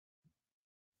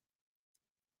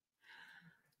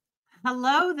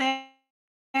Hello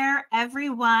there,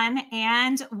 everyone,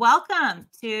 and welcome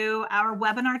to our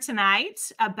webinar tonight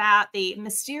about the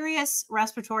mysterious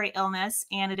respiratory illness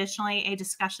and additionally a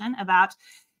discussion about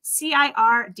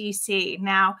CIRDC.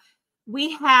 Now,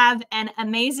 we have an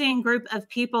amazing group of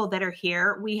people that are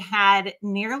here. We had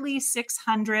nearly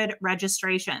 600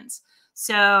 registrations.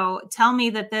 So tell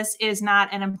me that this is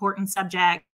not an important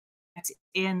subject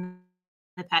in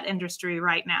the pet industry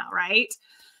right now, right?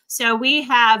 So we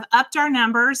have upped our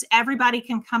numbers. Everybody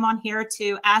can come on here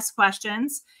to ask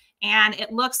questions. And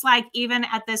it looks like even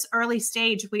at this early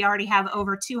stage, we already have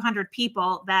over 200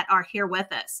 people that are here with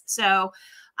us. So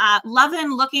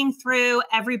loving looking through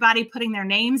everybody putting their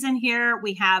names in here.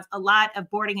 We have a lot of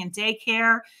boarding and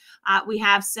daycare. We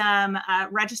have some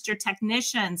registered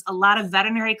technicians, a lot of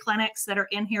veterinary clinics that are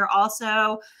in here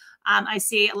also. I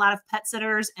see a lot of pet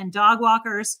sitters and dog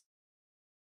walkers.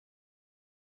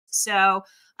 So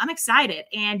I'm excited,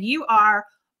 and you are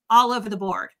all over the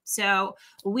board. So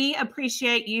we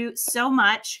appreciate you so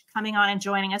much coming on and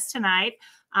joining us tonight.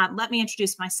 Let me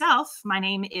introduce myself. My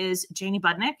name is Janie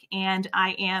Budnick, and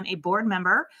I am a board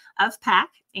member of PACC.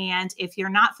 And if you're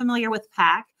not familiar with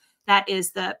PACC, that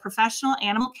is the Professional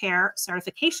Animal Care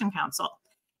Certification Council.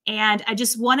 And I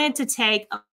just wanted to take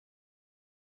a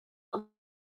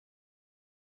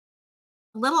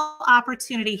little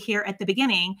opportunity here at the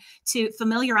beginning to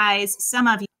familiarize some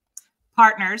of you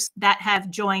partners that have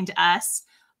joined us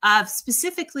of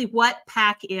specifically what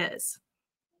PACC is.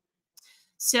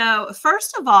 So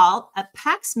first of all,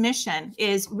 PACC's mission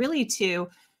is really to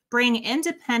bring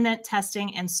independent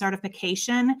testing and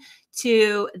certification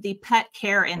to the pet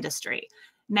care industry.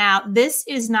 Now, this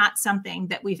is not something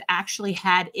that we've actually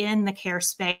had in the care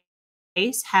space,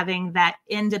 having that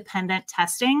independent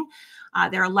testing.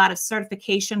 There are a lot of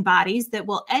certification bodies that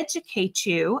will educate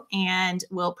you and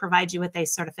will provide you with a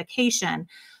certification.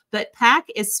 But PACC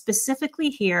is specifically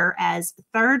here as a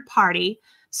third-party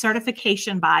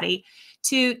certification body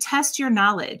to test your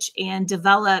knowledge and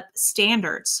develop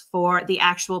standards for the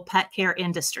actual pet care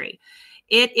industry.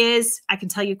 It is, I can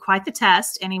tell you, quite the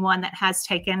test, anyone that has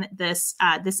taken this,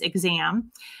 this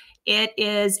exam. It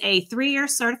is a 3-year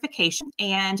certification,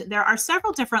 and there are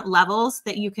several different levels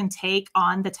that you can take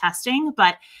on the testing,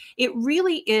 but it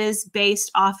really is based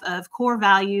off of core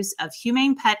values of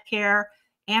humane pet care,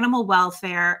 animal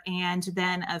welfare, and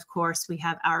then, of course, we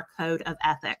have our code of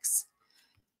ethics.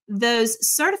 Those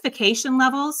certification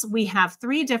levels, we have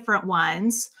 3 different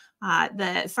ones.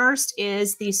 The first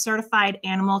is the Certified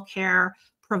Animal Care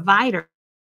Provider,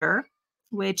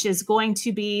 which is going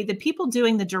to be the people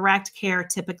doing the direct care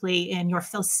typically in your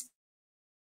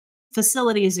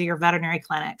facilities or your veterinary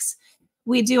clinics.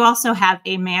 We do also have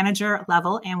a manager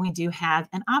level, and we do have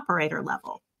an operator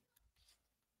level.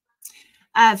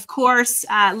 Of course,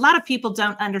 a lot of people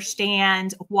don't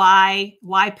understand why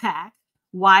PACC,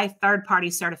 why third-party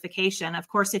certification. Of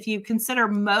course, if you consider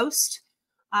most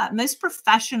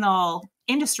professional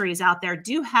industries out there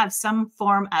do have some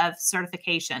form of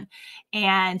certification.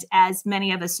 And as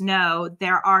many of us know,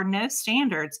 there are no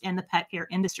standards in the pet care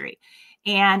industry.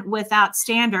 And without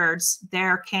standards,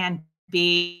 there can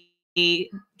be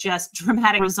just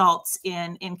dramatic results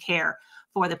in care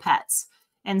for the pets.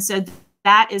 And so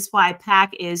that is why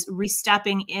PACC is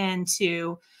re-stepping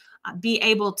into be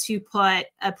able to put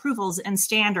approvals and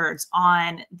standards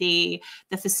on the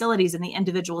facilities and the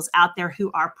individuals out there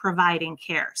who are providing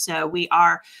care. So we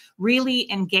are really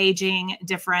engaging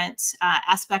different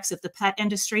aspects of the pet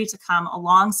industry to come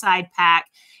alongside PACC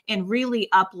and really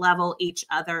up-level each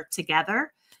other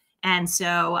together. And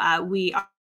so we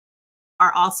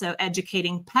are also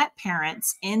educating pet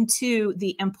parents into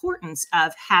the importance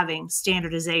of having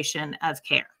standardization of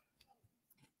care.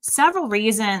 Several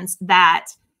reasons that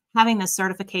having the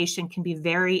certification can be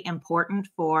very important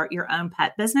for your own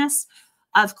pet business.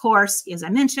 Of course, as I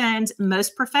mentioned,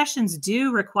 most professions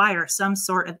do require some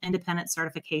sort of independent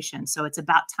certification. So it's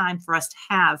about time for us to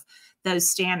have those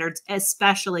standards,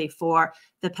 especially for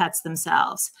the pets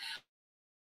themselves.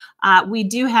 We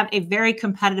do have a very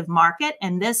competitive market,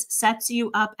 and this sets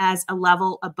you up as a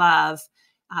level above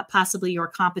possibly your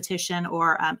competition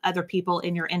or other people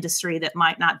in your industry that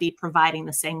might not be providing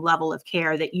the same level of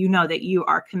care that you know that you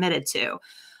are committed to.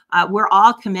 We're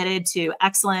all committed to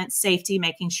excellent safety,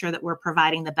 making sure that we're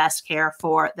providing the best care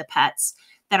for the pets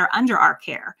that are under our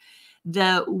care.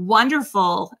 The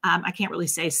wonderful, I can't really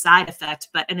say side effect,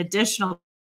 but an additional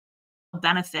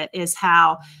benefit is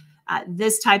how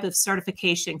this type of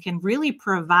certification can really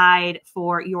provide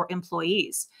for your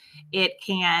employees. It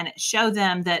can show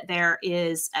them that there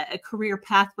is a career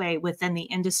pathway within the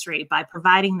industry by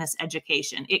providing this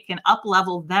education. It can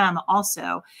up-level them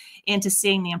also into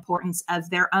seeing the importance of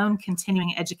their own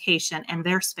continuing education and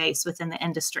their space within the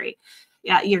industry.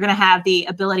 You're going to have the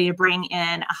ability to bring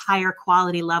in a higher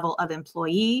quality level of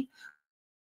employee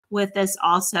with this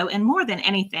also. And more than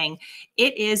anything,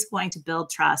 it is going to build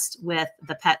trust with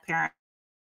the pet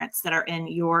parents that are in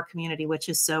your community, which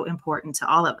is so important to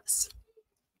all of us.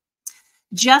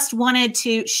 Just wanted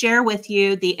to share with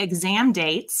you the exam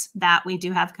dates that we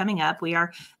do have coming up. We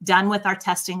are done with our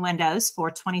testing windows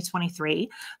for 2023,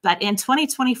 but in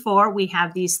 2024, we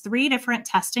have these 3 different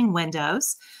testing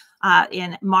windows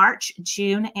in March,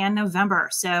 June, and November.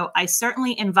 So I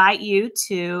certainly invite you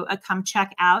to come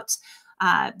check out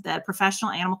the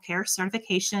Professional Animal Care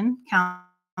Certification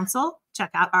Council.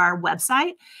 Check out our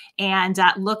website and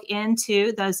look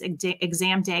into those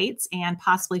exam dates and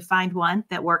possibly find one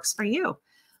that works for you.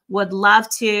 Would love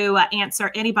to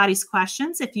answer anybody's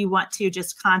questions. If you want to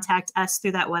just contact us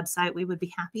through that website, we would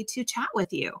be happy to chat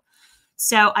with you.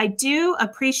 So I do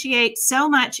appreciate so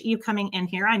much you coming in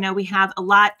here. I know we have a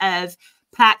lot of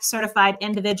PACC certified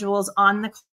individuals on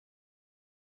the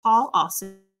call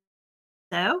also.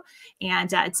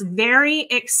 And it's very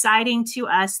exciting to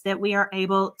us that we are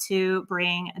able to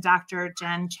bring Dr.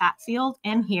 Jen Chatfield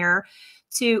in here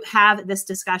to have this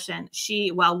discussion.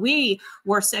 We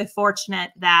were so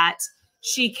fortunate that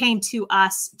she came to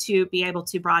us to be able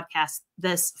to broadcast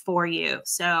this for you.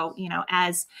 So, you know,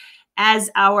 as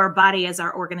our body, as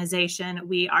our organization,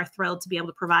 we are thrilled to be able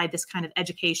to provide this kind of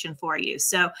education for you.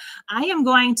 So I am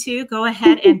going to go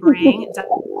ahead and bring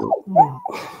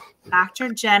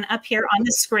Dr. Jen up here on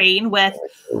the screen with,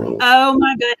 oh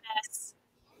my goodness.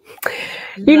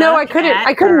 You know, I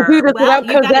couldn't do this without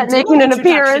Cosette making an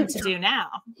appearance. To do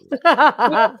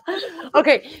now.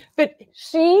 Okay, but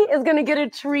she is going to get a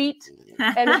treat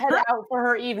and head out for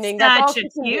her evening. That's all she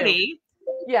can do.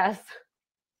 Yes.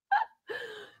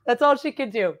 That's all she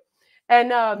could do.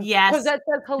 And yes. Cosette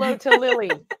says hello to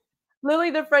Lily. Lily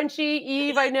the Frenchie.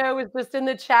 Eve, I know, is just in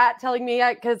the chat telling me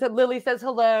because Lily says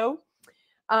hello.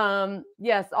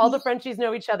 Yes, all the Frenchies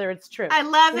know each other. It's true. I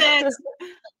love it.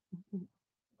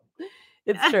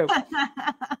 It's true.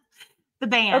 The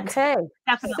band. Okay.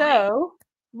 Definitely. So,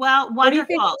 well,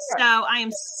 wonderful. So I am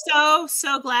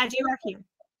so glad you are here.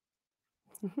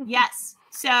 Yes.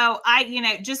 So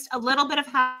just a little bit of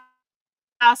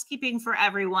housekeeping for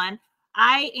everyone.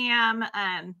 I'm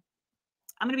going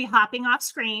to be hopping off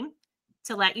screen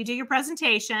to let you do your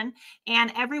presentation.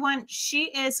 And everyone, she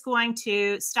is going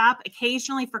to stop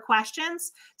occasionally for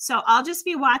questions. So I'll just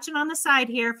be watching on the side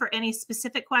here for any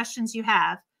specific questions you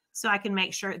have, so I can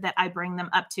make sure that I bring them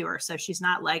up to her. So she's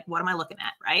not like, what am I looking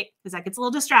at? Right? Because that gets a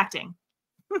little distracting.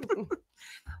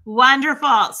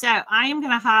 Wonderful. So I am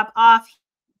going to hop off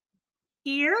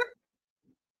here.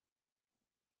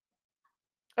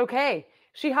 Okay.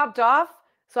 She hopped off.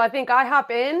 So I think I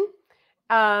hop in.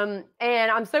 And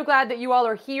I'm so glad that you all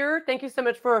are here. Thank you so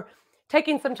much for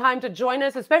taking some time to join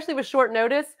us, especially with short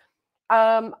notice.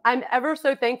 I'm ever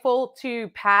so thankful to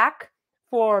PACC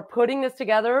for putting this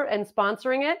together and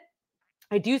sponsoring it.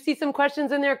 I do see some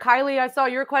questions in there. Kylie, I saw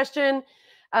your question.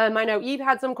 I know Eve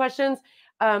had some questions.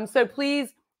 So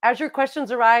please, as your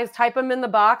questions arise, type them in the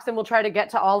box and we'll try to get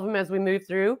to all of them as we move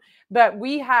through. But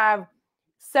we have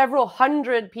several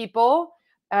hundred people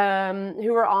who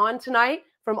are on tonight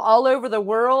from all over the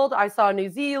world. I saw New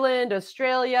Zealand,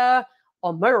 Australia,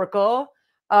 America,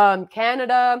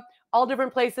 Canada, all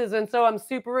different places. And so I'm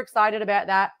super excited about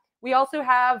that. We also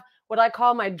have what I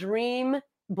call my dream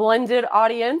blended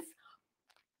audience,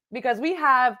 because we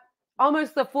have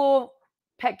almost the full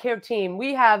pet care team.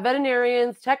 We have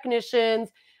veterinarians, technicians,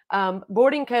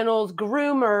 boarding kennels,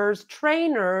 groomers,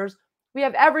 trainers. We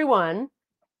have everyone.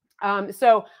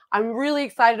 So I'm really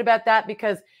excited about that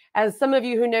because, as some of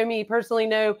you who know me personally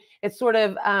know, it's sort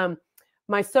of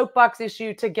my soapbox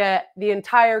issue to get the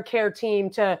entire care team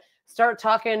to start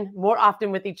talking more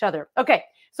often with each other. Okay,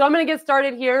 so I'm going to get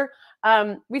started here.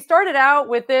 We started out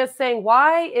with this saying,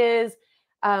 why is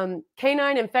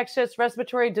canine infectious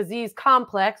respiratory disease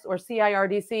complex, or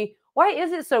CIRDC, why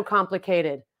is it so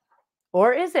complicated?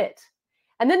 Or is it?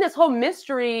 And then this whole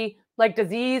mystery like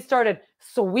disease started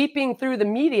sweeping through the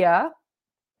media.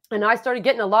 And I started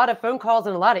getting a lot of phone calls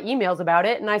and a lot of emails about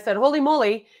it. And I said, holy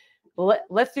moly,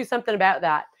 let's do something about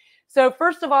that. So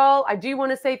first of all, I do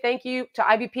want to say thank you to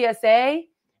IBPSA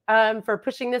for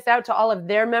pushing this out to all of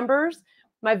their members.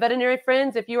 My veterinary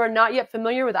friends, if you are not yet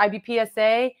familiar with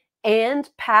IBPSA and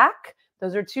PACC,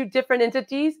 those are two different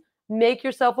entities. make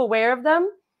yourself aware of them,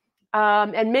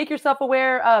 and make yourself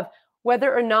aware of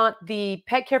whether or not the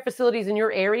pet care facilities in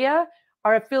your area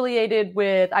are affiliated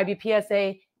with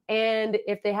IBPSA and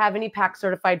if they have any PACC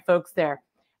certified folks there.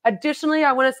 Additionally,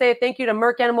 I want to say thank you to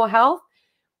Merck Animal Health.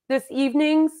 This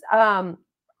evening's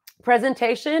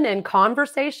presentation and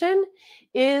conversation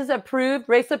is approved,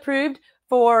 race approved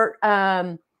for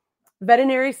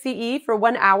veterinary CE for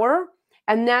 1 hour.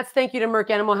 And that's thank you to Merck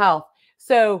Animal Health.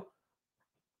 So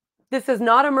this is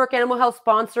not a Merck Animal Health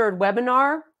sponsored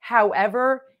webinar.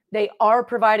 However, they are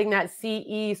providing that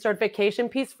CE certification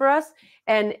piece for us.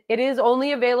 And it is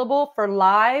only available for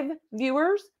live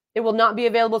viewers. It will not be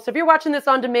available. So if you're watching this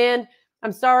on demand,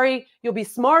 I'm sorry, you'll be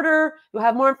smarter, you'll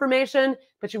have more information,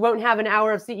 but you won't have an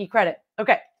hour of CE credit.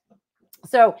 Okay.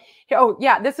 So, oh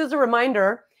yeah, this is a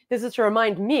reminder. This is to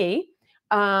remind me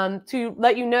to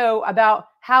let you know about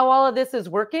how all of this is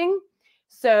working.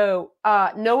 So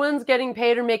no one's getting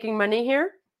paid or making money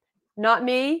here. Not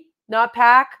me, not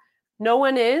PACC. No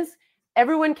one is.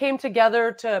 Everyone came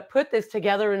together to put this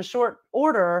together in short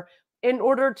order in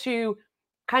order to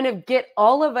kind of get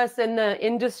all of us in the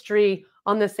industry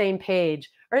on the same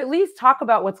page, or at least talk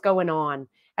about what's going on.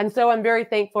 And so I'm very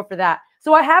thankful for that.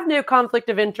 So I have no conflict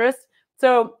of interest.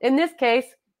 So in this case,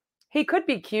 he could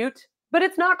be cute, but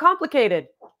it's not complicated.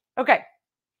 Okay.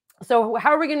 So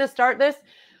how are we going to start this?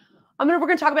 We're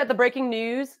going to talk about the breaking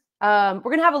news. We're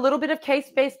going to have a little bit of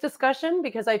case-based discussion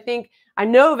because I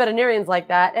know veterinarians like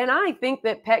that. And I think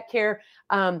that pet care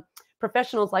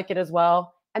professionals like it as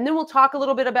well. And then we'll talk a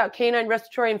little bit about canine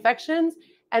respiratory infections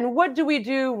and what do we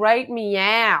do right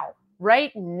now.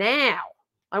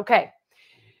 Okay.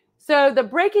 So the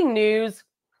breaking news,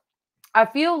 I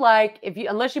feel like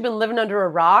unless you've been living under a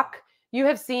rock, you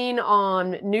have seen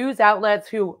on news outlets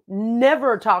who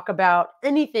never talk about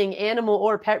anything animal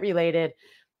or pet related,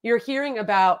 you're hearing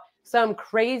about some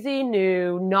crazy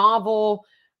new novel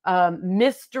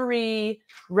mystery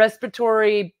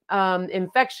respiratory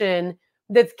infection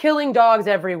that's killing dogs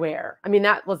everywhere. I mean,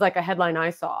 that was like a headline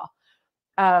I saw.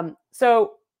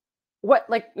 So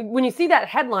when you see that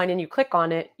headline and you click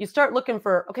on it, you start looking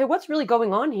for, okay, what's really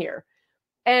going on here?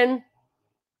 And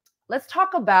let's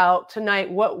talk about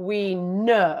tonight what we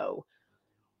know.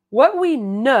 What we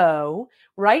know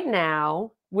right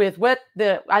now with what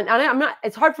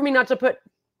it's hard for me not to put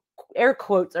air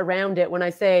quotes around it when I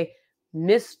say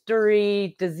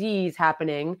mystery disease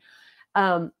happening.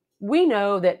 We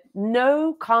know that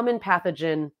no common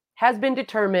pathogen has been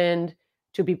determined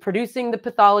to be producing the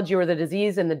pathology or the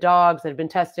disease in the dogs that have been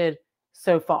tested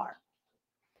so far.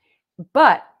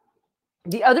 But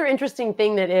the other interesting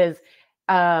thing that is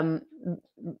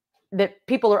that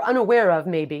people are unaware of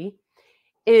maybe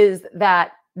is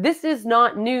that this is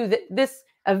not new, that this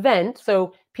event,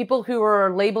 so people who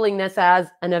are labeling this as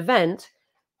an event,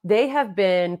 they have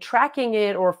been tracking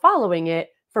it or following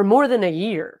it for more than a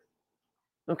year.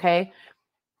 Okay.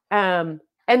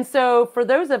 And so for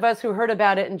those of us who heard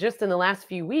about it in the last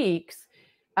few weeks,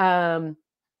 that's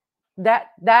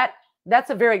to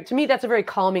me, that's a very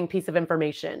calming piece of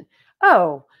information.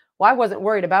 Oh, well, I wasn't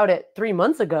worried about it 3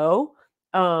 months ago.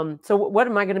 So what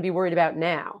am I going to be worried about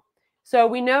now? So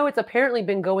we know it's apparently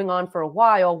been going on for a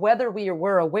while, whether we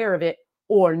were aware of it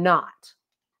or not.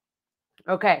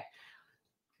 Okay.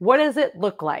 What does it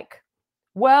look like?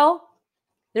 Well,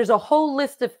 there's a whole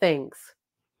list of things.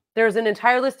 There's an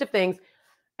entire list of things.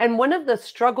 And one of the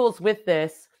struggles with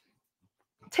this,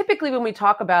 typically when we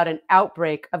talk about an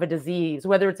outbreak of a disease,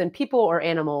 whether it's in people or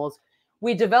animals,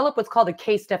 we develop what's called a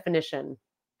case definition.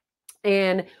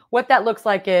 And what that looks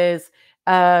like is,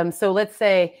 so let's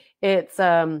say it's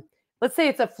a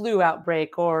flu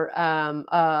outbreak or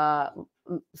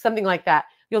something like that.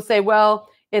 You'll say, well,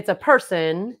 it's a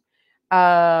person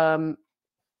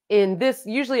in this,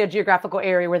 usually a geographical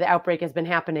area where the outbreak has been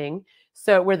happening.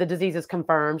 So where the disease is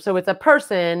confirmed. So it's a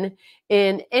person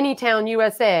in any town,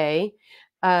 USA,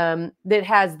 that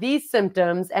has these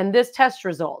symptoms and this test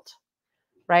result,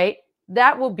 right?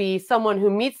 That will be someone who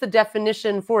meets the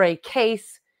definition for a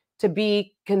case to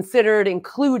be considered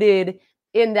included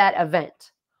in that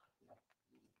event.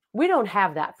 We don't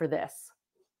have that for this.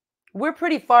 We're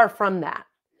pretty far from that.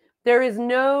 There is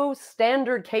no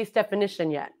standard case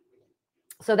definition yet.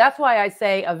 So that's why I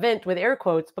say event with air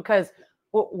quotes, because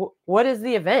what is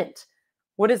the event?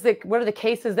 What are the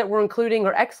cases that we're including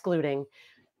or excluding?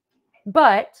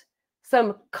 But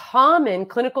some common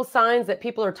clinical signs that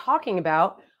people are talking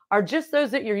about are just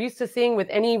those that you're used to seeing with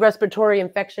any respiratory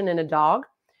infection in a dog.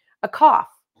 A cough.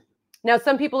 Now,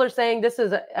 some people are saying this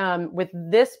is with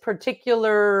this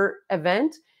particular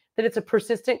event that it's a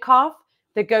persistent cough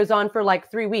that goes on for like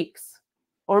 3 weeks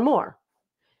or more.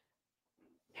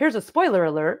 Here's a spoiler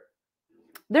alert.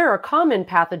 There are common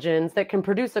pathogens that can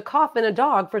produce a cough in a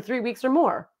dog for 3 weeks or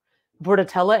more.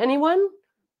 Bordetella, anyone?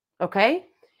 Okay.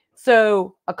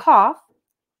 So a cough,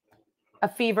 a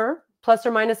fever, plus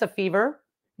or minus a fever,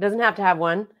 doesn't have to have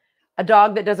one. A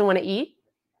dog that doesn't want to eat,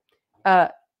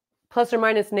 plus or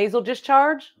minus nasal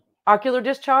discharge, ocular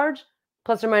discharge,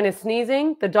 plus or minus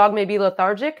sneezing. The dog may be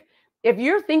lethargic. If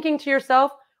you're thinking to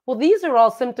yourself, well, these are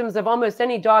all symptoms of almost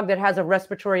any dog that has a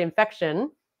respiratory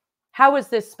infection, how is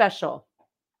this special?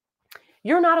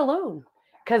 You're not alone,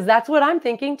 because that's what I'm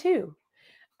thinking too.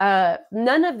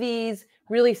 None of these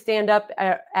really stand up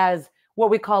as what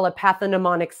we call a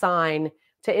pathognomonic sign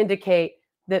to indicate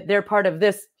that they're part of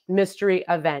this mystery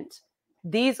event.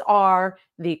 These are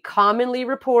the commonly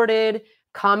reported,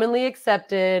 commonly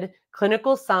accepted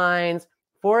clinical signs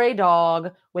for a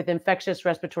dog with infectious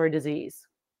respiratory disease.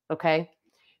 Okay,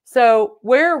 so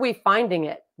where are we finding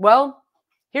it? Well,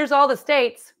 here's all the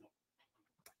states.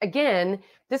 Again,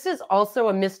 this is also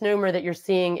a misnomer that you're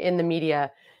seeing in the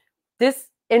media. This,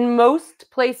 in most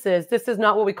places, this is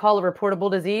not what we call a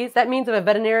reportable disease. That means if a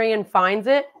veterinarian finds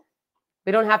it,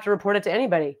 we don't have to report it to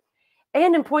anybody.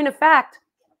 And in point of fact,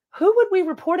 who would we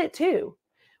report it to?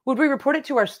 Would we report it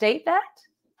to our state vet?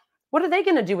 What are they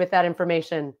going to do with that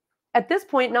information? At this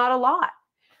point, not a lot.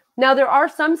 Now, there are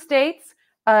some states,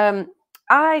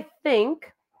 I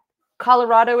think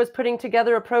Colorado is putting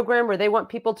together a program where they want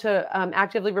people to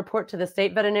actively report to the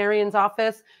state veterinarian's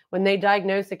office when they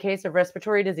diagnose a case of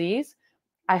respiratory disease.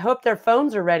 I hope their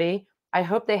phones are ready. I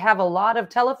hope they have a lot of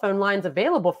telephone lines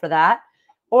available for that.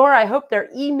 Or I hope their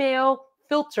email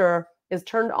filter is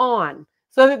turned on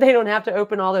so that they don't have to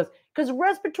open all those. Because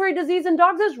respiratory disease in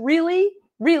dogs is really,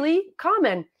 really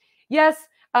common. Yes,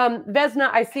 Vesna,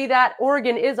 I see that.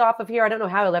 Oregon is off of here. I don't know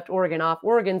how I left Oregon off.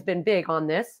 Oregon's been big on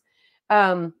this.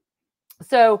 And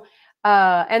South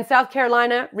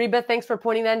Carolina, Reba, thanks for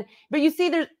pointing that in. But you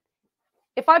see,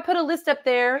 if I put a list up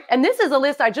there, and this is a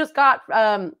list I just got,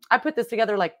 I put this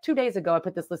together like 2 days ago. I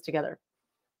put this list together.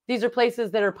 These are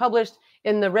places that are published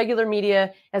in the regular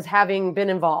media as having been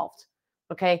involved.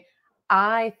 Okay.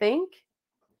 I think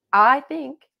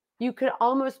you could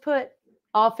almost put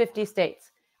all 50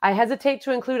 states. I hesitate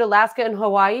to include Alaska and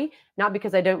Hawaii, not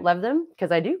because I don't love them,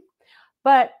 because I do,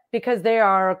 but because they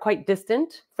are quite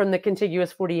distant from the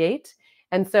contiguous 48.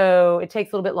 And so it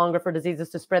takes a little bit longer for diseases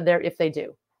to spread there if they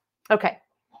do. Okay.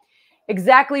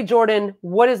 Exactly, Jordan.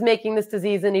 What is making this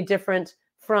disease any different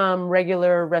from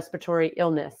regular respiratory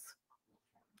illness?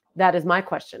 That is my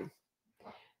question.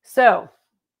 So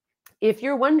if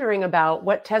you're wondering about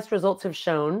what test results have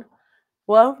shown,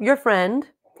 well, your friend,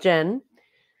 Jen,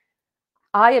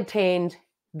 I obtained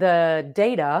the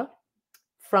data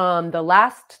from the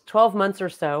last 12 months or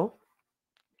so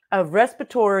of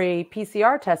respiratory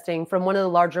PCR testing from one of the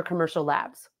larger commercial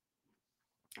labs.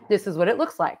 This is what it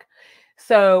looks like.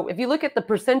 So if you look at the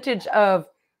percentage of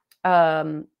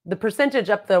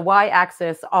up the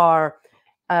y-axis are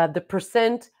the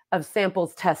percent of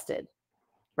samples tested,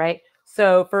 right?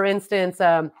 So for instance,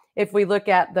 if we look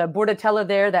at the Bordetella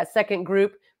there, that second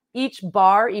group, each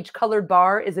colored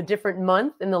bar is a different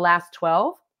month in the last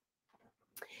 12.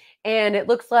 And it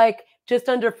looks like just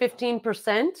under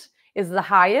 15% is the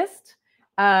highest.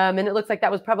 And it looks like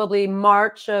that was probably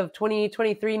March of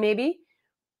 2023, maybe.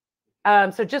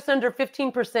 So just under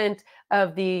 15%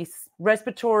 of the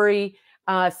respiratory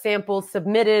samples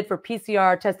submitted for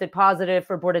PCR tested positive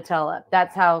for Bordetella.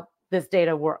 That's how this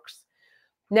data works.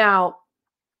 Now,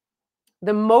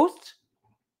 the most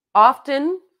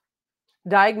often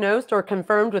diagnosed or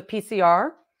confirmed with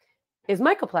PCR is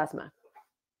mycoplasma.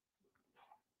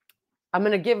 I'm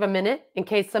going to give a minute in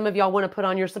case some of y'all want to put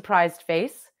on your surprised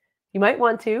face. You might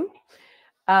want to.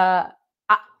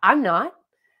 I'm not.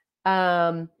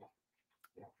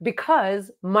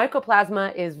 Because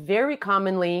mycoplasma is very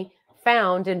commonly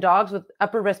found in dogs with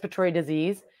upper respiratory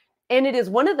disease, and it is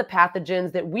one of the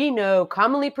pathogens that we know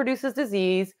commonly produces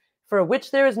disease for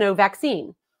which there is no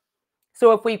vaccine.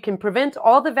 So if we can prevent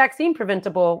all the vaccine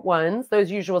preventable ones,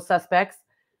 those usual suspects,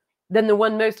 then the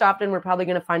one most often we're probably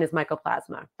going to find is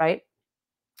mycoplasma, right?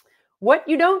 What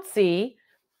you don't see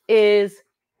is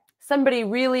somebody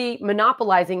really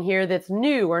monopolizing here that's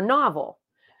new or novel.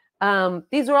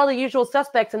 These are all the usual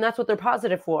suspects, and that's what they're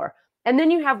positive for. And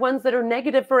then you have ones that are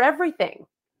negative for everything,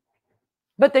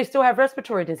 but they still have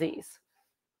respiratory disease.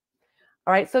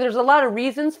 All right, so there's a lot of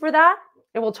reasons for that,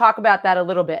 and we'll talk about that a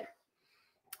little bit.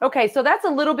 Okay, so that's a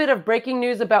little bit of breaking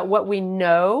news about what we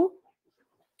know.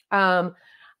 I'm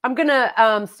going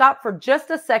to stop for just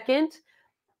a second,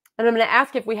 and I'm going to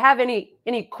ask if we have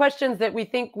any questions that we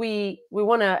think we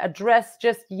want to address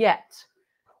just yet.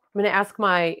 going to ask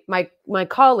my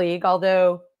colleague,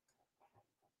 although,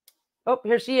 oh,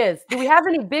 here she is. Do we have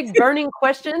any big burning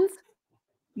questions?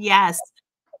 Yes.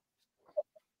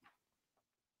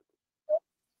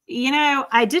 You know,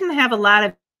 I didn't have a lot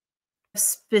of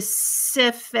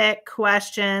specific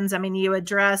questions. I mean, you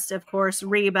addressed, of course,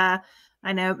 Reba.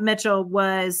 I know Mitchell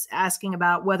was asking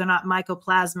about whether or not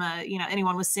mycoplasma, you know,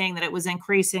 anyone was saying that it was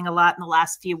increasing a lot in the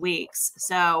last few weeks.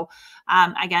 So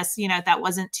I guess, you know, that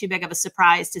wasn't too big of a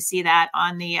surprise to see that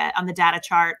on the data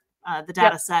chart, the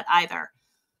data set either.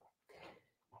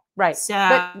 Right. So,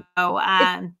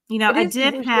 you know, I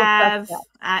did have,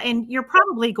 and you're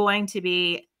probably going to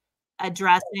be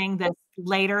addressing this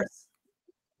later.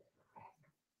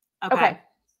 Okay.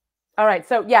 All right.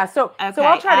 So yeah. So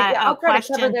I'll try to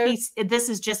cover those. This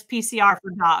is just PCR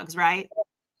for dogs, right?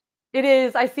 It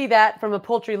is. I see that from a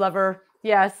poultry lover.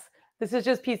 Yes. This is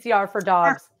just PCR for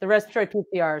dogs. The respiratory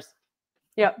PCRs.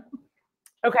 Yep.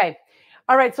 Okay.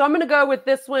 All right. So I'm going to go with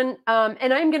this one,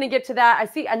 and I'm going to get to that. I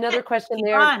see another question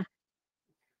there.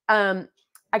 I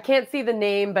can't see the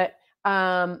name, but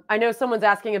I know someone's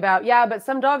asking about. Yeah, but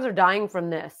some dogs are dying from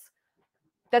this.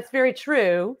 That's very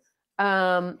true.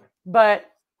 But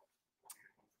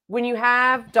when you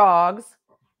have dogs,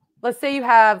 let's say you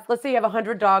have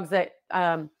 100 dogs that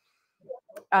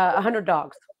 100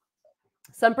 dogs.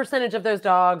 Some percentage of those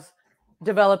dogs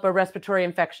develop a respiratory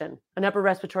infection, an upper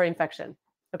respiratory infection.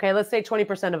 Okay, let's say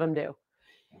 20% of them do.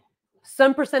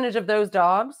 Some percentage of those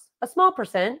dogs, a small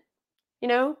percent, you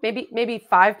know, maybe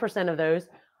 5% of those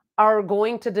are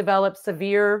going to develop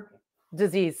severe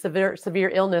disease,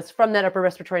 severe illness from that upper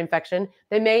respiratory infection.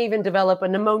 They may even develop a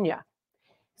pneumonia.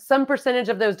 Some percentage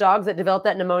of those dogs that develop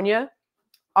that pneumonia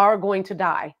are going to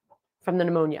die from the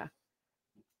pneumonia.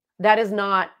 That is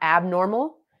not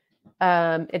abnormal.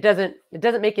 It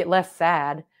doesn't make it less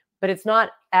sad, but it's not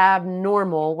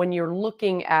abnormal when you're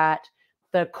looking at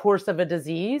the course of a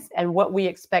disease and what we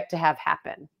expect to have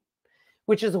happen,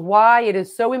 which is why it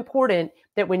is so important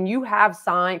that when you have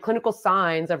clinical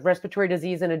signs of respiratory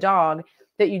disease in a dog,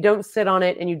 that you don't sit on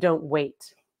it and you don't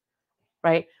wait,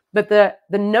 right? But the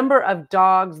number of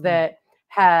dogs that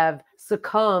have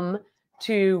succumbed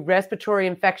to respiratory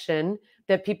infection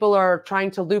that people are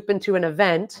trying to loop into an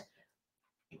event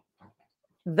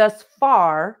thus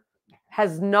far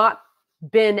has not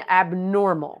been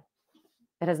abnormal.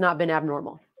 It has not been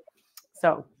abnormal.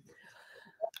 So,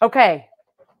 okay.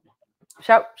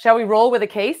 Shall we roll with a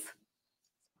case?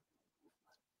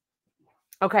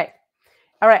 Okay.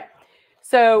 All right.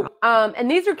 So, and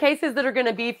these are cases that are going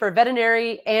to be for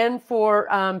veterinary and for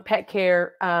pet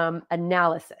care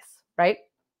analysis, right?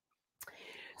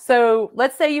 So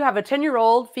let's say you have a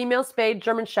 10-year-old female spayed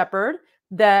German Shepherd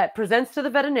that presents to the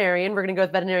veterinarian. We're going to go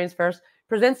with veterinarians first.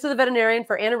 Presents to the veterinarian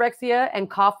for anorexia and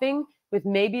coughing with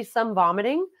maybe some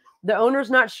vomiting. The owner's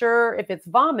not sure if it's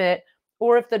vomit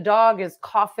or if the dog is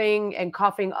coughing and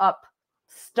coughing up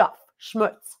stuff,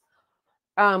 schmutz.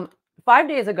 5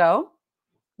 days ago,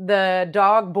 the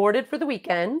dog boarded for the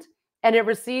weekend and it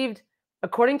received,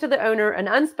 according to the owner, an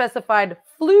unspecified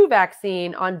flu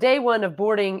vaccine on day 1 of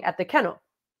boarding at the kennel.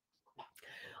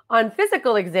 On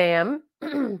physical exam,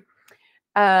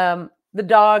 the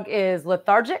dog is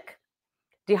lethargic,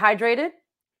 dehydrated.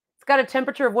 It's got a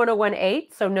temperature of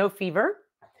 101.8, so no fever.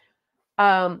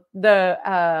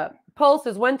 The pulse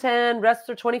is 110, rests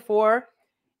are 24.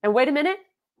 And wait a minute,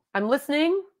 I'm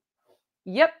listening.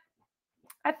 Yep,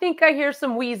 I think I hear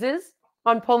some wheezes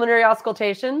on pulmonary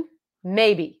auscultation.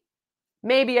 Maybe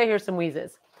I hear some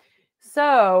wheezes.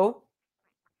 So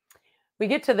we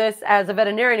get to this as a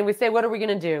veterinarian and we say, what are we going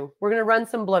to do? We're going to run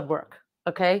some blood work.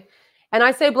 Okay. And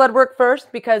I say blood work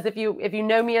first because if you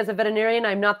know me as a veterinarian,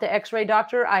 I'm not the x-ray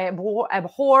doctor. I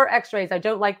abhor x-rays. I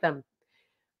don't like them,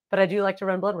 but I do like to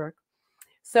run blood work.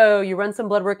 So you run some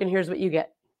blood work and here's what you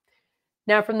get.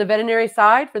 Now from the veterinary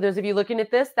side, for those of you looking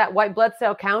at this, that white blood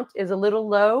cell count is a little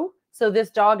low. So this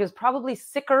dog is probably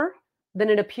sicker than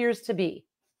it appears to be.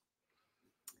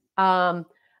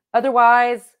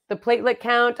 Otherwise, the platelet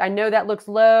count, I know that looks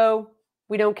low.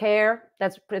 We don't care.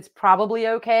 It's probably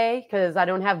okay because I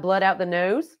don't have blood out the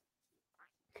nose.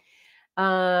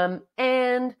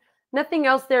 And nothing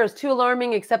else there is too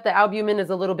alarming except the albumin is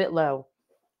a little bit low.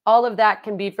 All of that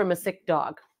can be from a sick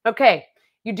dog. Okay,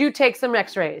 you do take some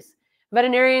x-rays.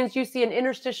 Veterinarians, you see an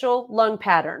interstitial lung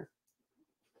pattern,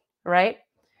 right?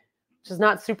 Which is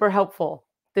not super helpful.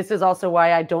 This is also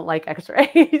why I don't like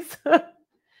x-rays.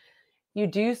 You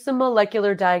do some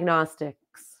molecular diagnostics.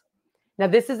 Now,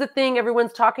 this is the thing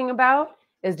everyone's talking about,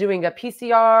 is doing a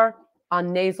PCR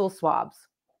on nasal swabs.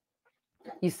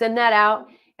 You send that out,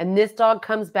 and this dog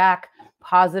comes back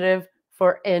positive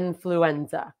for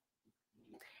influenza.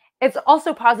 It's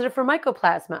also positive for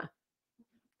mycoplasma.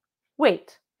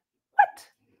 Wait, what?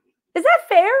 Is that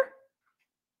fair?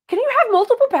 Can you have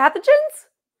multiple pathogens?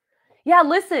 Yeah,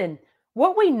 listen,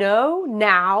 what we know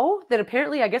now that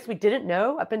apparently I guess we didn't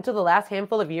know up until the last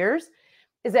handful of years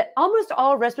is that almost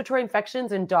all respiratory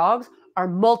infections in dogs are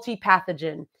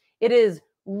multi-pathogen. It is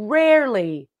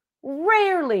rarely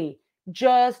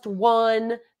just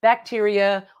one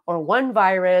bacteria or one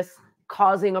virus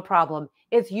causing a problem.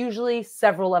 It's usually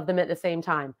several of them at the same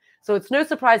time. So it's no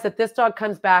surprise that this dog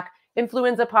comes back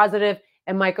influenza positive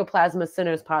and mycoplasma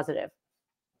cynos positive.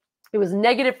 It was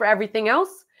negative for everything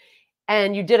else.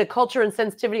 And you did a culture and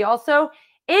sensitivity also.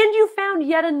 And you found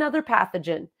yet another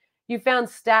pathogen. You found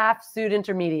Staph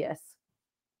pseudointermedius.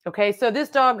 Okay, so this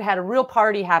dog had a real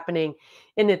party happening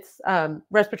in its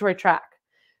respiratory tract.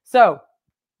 So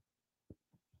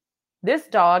this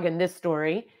dog in this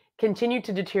story continued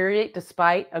to deteriorate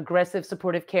despite aggressive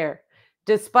supportive care,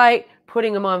 despite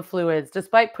putting them on fluids,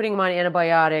 despite putting them on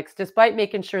antibiotics, despite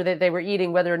making sure that they were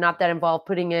eating, whether or not that involved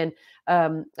putting in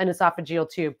an esophageal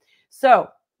tube. So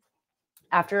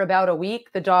after about a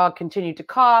week, the dog continued to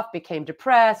cough, became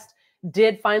depressed,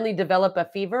 did finally develop a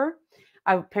fever.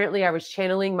 Apparently, I was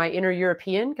channeling my inner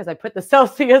European because I put the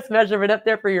Celsius measurement up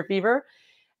there for your fever.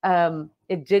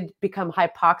 It did become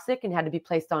hypoxic and had to be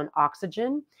placed on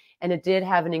oxygen, and it did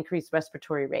have an increased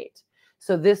respiratory rate.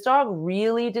 So this dog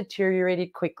really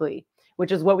deteriorated quickly,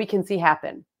 which is what we can see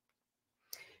happen.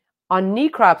 On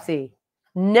necropsy,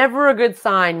 never a good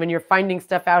sign when you're finding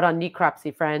stuff out on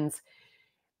necropsy, friends.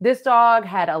 This dog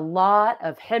had a lot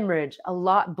of hemorrhage, a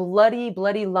lot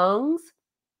bloody lungs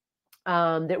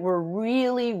that were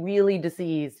really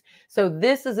diseased. So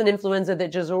this is an influenza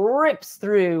that just rips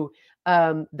through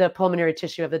the pulmonary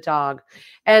tissue of the dog.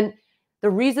 And the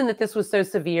reason that this was so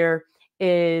severe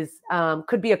is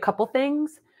could be a couple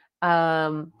things.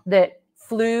 That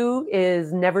flu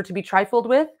is never to be trifled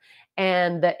with,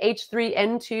 and the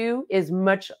H3N2 is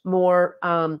much more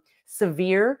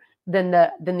severe than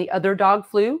the other dog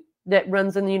flu that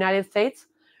runs in the United States.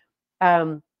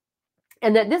 And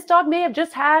that this dog may have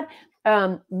just had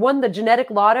won the genetic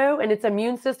lotto and its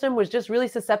immune system was just really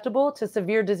susceptible to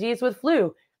severe disease with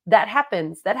flu. That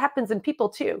happens in people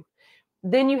too.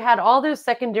 Then you had all those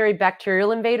secondary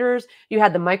bacterial invaders. You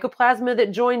had the mycoplasma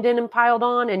that joined in and piled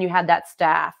on, and you had that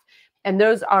staph. And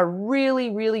those are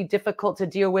really difficult to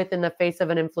deal with in the face of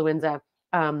an influenza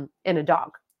in a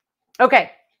dog.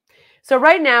 Okay. So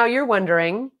right now you're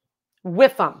wondering,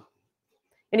 WIFM.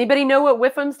 Anybody know what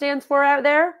WIFM stands for out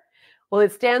there? Well,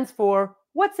 it stands for,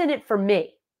 what's in it for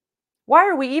me? Why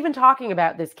are we even talking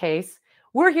about this case?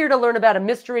 We're here to learn about a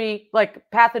mystery like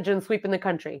pathogen sweeping the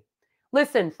country.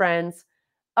 Listen, friends,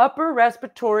 upper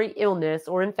respiratory illness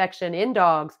or infection in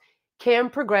dogs can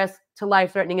progress to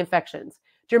life-threatening infections.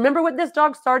 Do you remember what this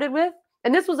dog started with?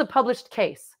 And this was a published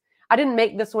case. I didn't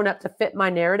make this one up to fit my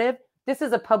narrative. This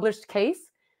is a published case.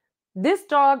 This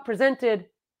dog presented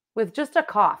with just a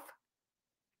cough.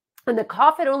 And the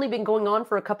cough had only been going on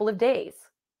for a couple of days.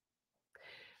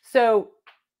 So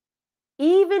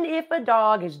even if a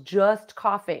dog is just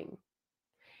coughing,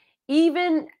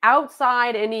 even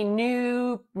outside any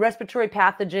new respiratory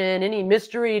pathogen, any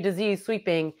mystery disease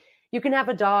sweeping, you can have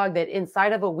a dog that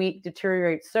inside of a week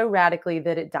deteriorates so radically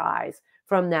that it dies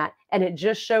from that. And it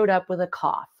just showed up with a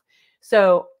cough.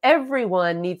 So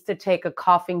everyone needs to take a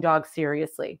coughing dog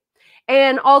seriously.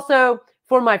 And also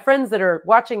for my friends that are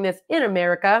watching this in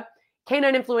America,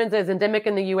 canine influenza is endemic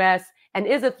in the US and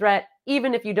is a threat.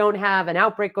 Even if you don't have an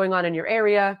outbreak going on in your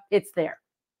area, it's there.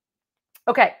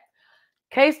 Okay,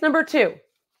 case number 2.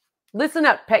 Listen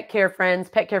up, pet care friends,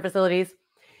 pet care facilities.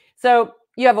 So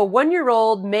you have a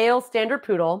 1-year-old male standard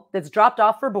poodle that's dropped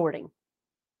off for boarding.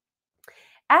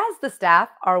 As the staff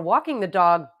are walking the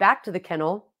dog back to the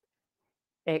kennel,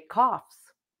 it coughs.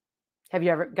 Have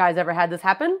you guys ever had this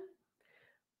happen?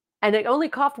 And it only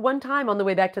coughed one time on the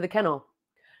way back to the kennel.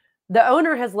 The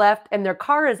owner has left and their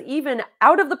car is even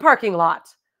out of the parking lot.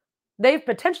 They've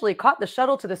potentially caught the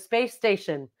shuttle to the space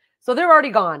station. So they're already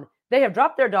gone. They have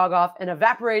dropped their dog off and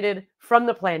evaporated from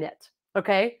the planet.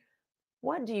 Okay?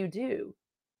 What do you do?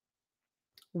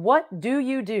 What do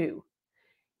you do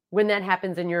when that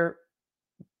happens in your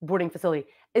boarding facility?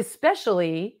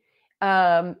 Especially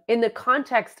in the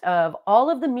context of all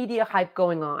of the media hype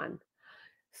going on.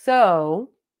 So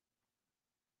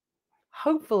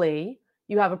hopefully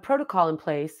you have a protocol in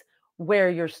place where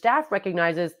your staff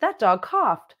recognizes that dog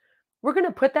coughed. We're going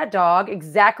to put that dog,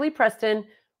 exactly, Preston,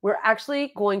 we're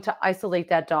actually going to isolate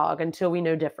that dog until we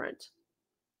know different,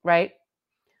 right?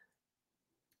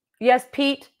 Yes,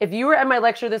 Pete, if you were at my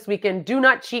lecture this weekend, do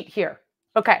not cheat here.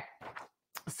 Okay,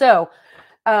 so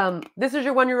This is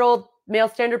your 1-year-old male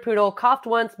standard poodle, coughed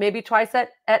once, maybe twice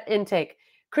at intake.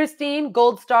 Christine,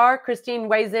 gold star. Christine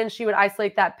weighs in. She would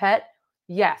isolate that pet.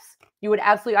 Yes, you would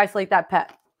absolutely isolate that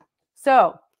pet.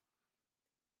 So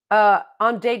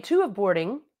on day 2 of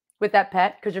boarding with that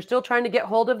pet, because you're still trying to get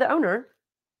hold of the owner,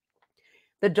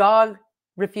 the dog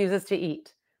refuses to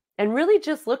eat and really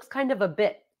just looks kind of a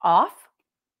bit off,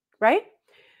 right?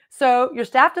 So your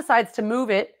staff decides to move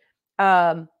it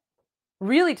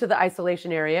really to the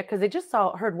isolation area because they just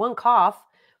heard one cough,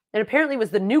 and apparently it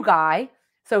was the new guy,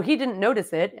 so he didn't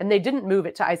notice it, and they didn't move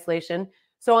it to isolation.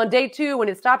 So on day 2, when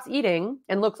it stops eating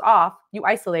and looks off, you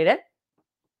isolate it.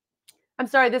 I'm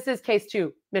sorry, this is case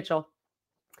 2, Mitchell.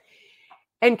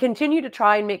 And continue to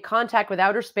try and make contact with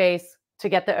outer space to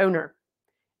get the owner.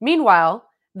 Meanwhile,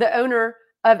 the owner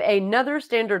of another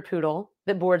standard poodle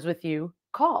that boards with you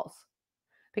calls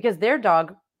because their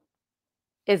dog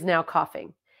is now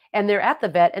coughing. And they're at the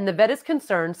vet, and the vet is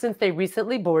concerned since they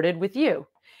recently boarded with you.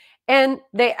 And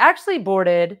they actually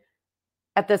boarded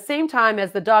at the same time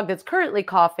as the dog that's currently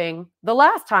coughing the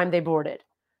last time they boarded.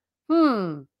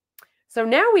 So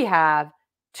now we have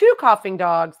 2 coughing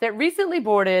dogs that recently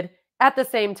boarded at the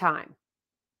same time.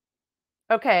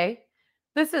 Okay,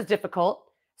 this is difficult.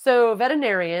 So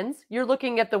veterinarians, you're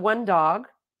looking at the one dog,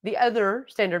 the other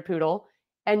standard poodle,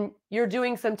 and you're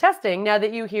doing some testing now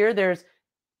that you hear there's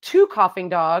 2 coughing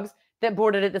dogs that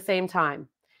boarded at the same time.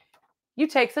 You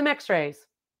take some x-rays.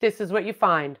 This is what you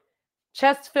find.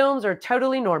 Chest films are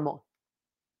totally normal.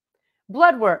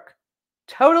 Blood work,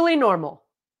 totally normal.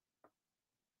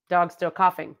 Dog still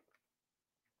coughing.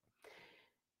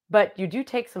 But you do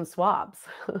take some swabs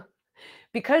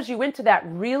because you went to that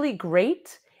really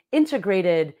great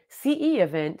integrated CE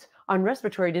event on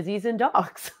respiratory disease in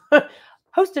dogs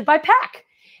hosted by PACCC.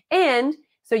 And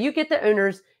so you get the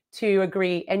owners to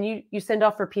agree, and you send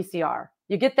off for PCR.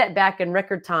 You get that back in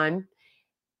record time,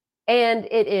 and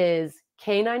it is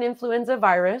canine influenza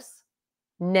virus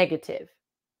negative.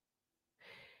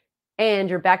 And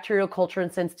your bacterial culture and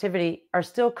sensitivity are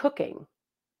still cooking.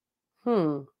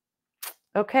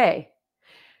 Okay.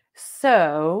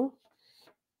 So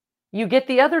you get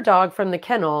the other dog from the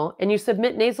kennel, and you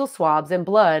submit nasal swabs and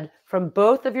blood from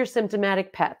both of your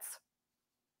symptomatic pets.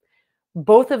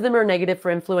 Both of them are negative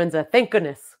for influenza. Thank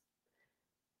goodness.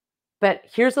 But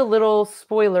here's a little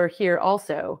spoiler here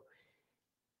also.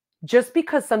 Just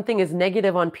because something is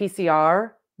negative on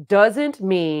PCR doesn't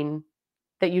mean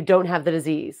that you don't have the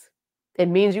disease. It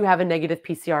means you have a negative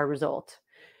PCR result.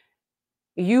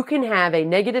 You can have a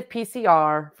negative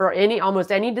PCR for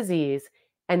almost any disease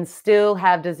and still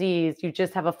have disease. You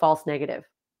just have a false negative.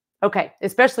 Okay,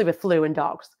 especially with flu in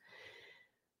dogs.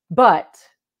 But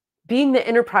being the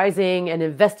enterprising and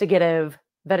investigative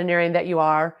veterinarian that you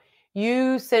are,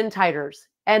 you send titers,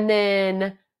 and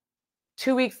then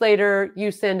 2 weeks later,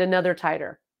 you send another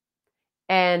titer.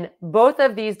 And both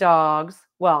of these dogs,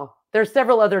 well, there's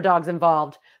several other dogs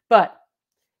involved, but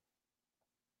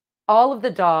all of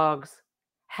the dogs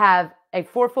have a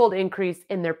 4-fold increase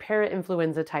in their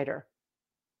para-influenza titer.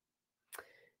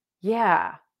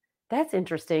 Yeah, that's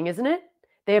interesting, isn't it?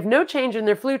 They have no change in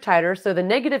their flu titer, so the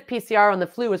negative PCR on the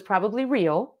flu is probably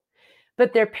real,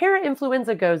 but their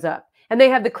para-influenza goes up. And they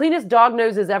have the cleanest dog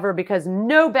noses ever because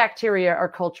no bacteria are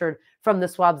cultured from the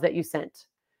swabs that you sent.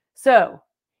 So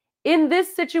in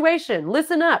this situation,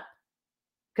 listen up,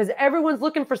 because everyone's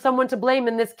looking for someone to blame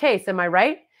in this case. Am I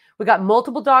right? We got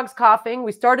multiple dogs coughing.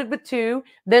 We started with 2.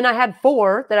 Then I had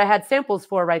 4 that I had samples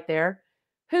for right there.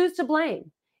 Who's to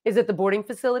blame? Is it the boarding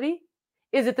facility?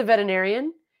 Is it the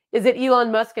veterinarian? Is it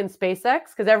Elon Musk and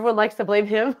SpaceX? Because everyone likes to blame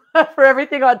him for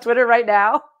everything on Twitter right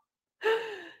now.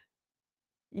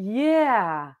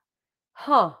 Yeah.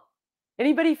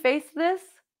 Anybody face this?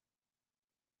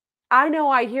 I know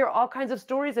I hear all kinds of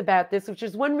stories about this, which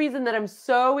is one reason that I'm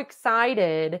so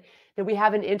excited that we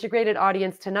have an integrated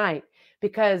audience tonight,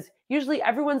 because usually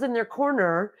everyone's in their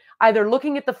corner, either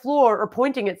looking at the floor or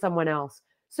pointing at someone else.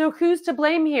 So who's to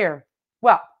blame here?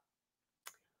 Well,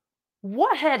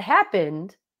 what had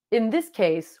happened in this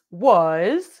case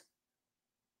was,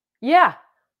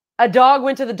 a dog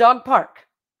went to the dog park,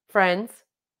 friends.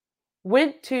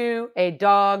 Went to a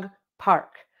dog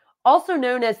park, also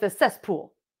known as the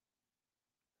cesspool,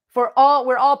 where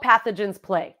all pathogens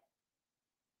play,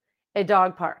 a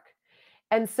dog park.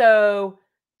 And so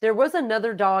there was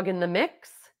another dog in the mix,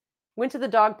 went to the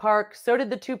dog park, so did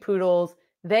the 2 poodles.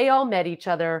 They all met each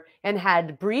other and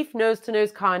had brief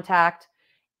nose-to-nose contact,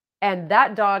 and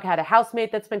that dog had a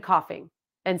housemate that's been coughing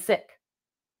and sick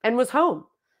and was home.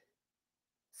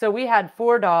 So we had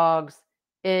 4 dogs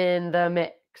in the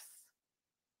mix.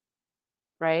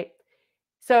 Right?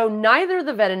 So neither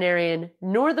the veterinarian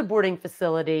nor the boarding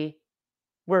facility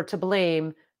were to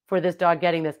blame for this dog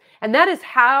getting this. And that is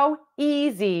how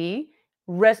easy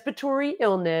respiratory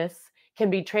illness can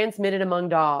be transmitted among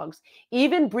dogs.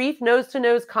 Even brief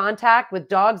nose-to-nose contact with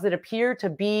dogs that appear to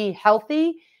be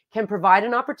healthy can provide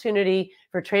an opportunity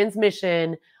for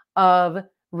transmission of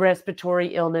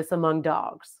respiratory illness among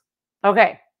dogs.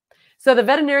 Okay, so the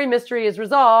veterinary mystery is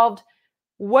resolved.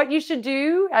 What you should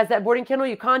do as that boarding kennel,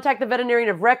 you contact the veterinarian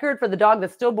of record for the dog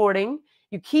that's still boarding.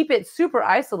 You keep it super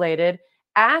isolated.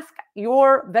 Ask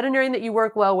your veterinarian that you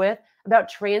work well with about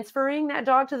transferring that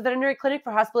dog to the veterinary clinic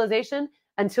for hospitalization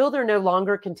until they're no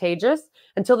longer contagious,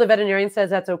 until the veterinarian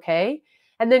says that's okay.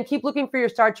 And then keep looking for your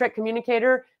Star Trek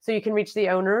communicator so you can reach the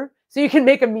owner, so you can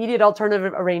make immediate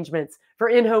alternative arrangements for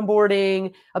in-home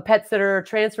boarding, a pet sitter,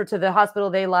 transfer to the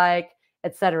hospital they like,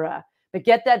 etc. But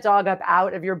get that dog up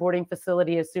out of your boarding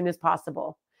facility as soon as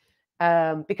possible,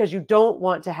 because you don't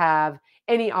want to have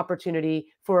any opportunity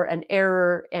for an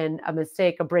error and a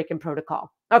mistake, a break in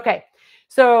protocol. Okay,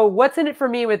 so what's in it for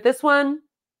me with this one?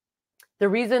 The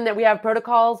reason that we have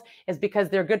protocols is because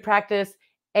they're good practice,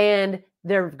 and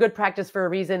they're good practice for a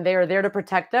reason. They are there to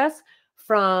protect us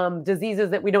from diseases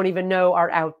that we don't even know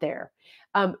are out there.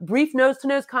 Brief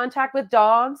nose-to-nose contact with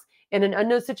dogs in an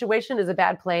unknown situation is a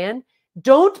bad plan.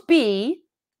 Don't be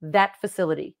that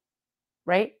facility,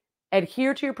 right?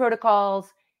 Adhere to your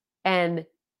protocols and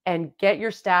get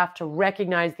your staff to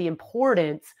recognize the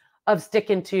importance of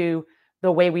sticking to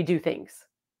the way we do things,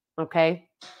 okay?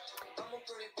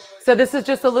 So this is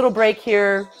just a little break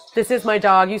here. This is my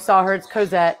dog. You saw her. It's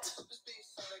Cosette.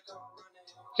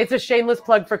 It's a shameless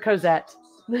plug for Cosette.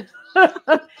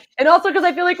 And also because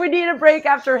I feel like we need a break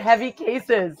after heavy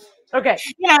cases. Okay.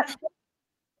 Yeah.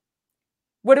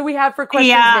 What do we have for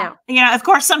questions now? Yeah, of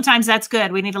course, sometimes that's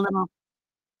good. We need a little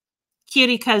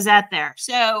cutie Cosette there.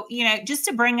 So, just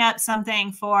to bring up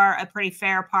something for a pretty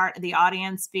fair part of the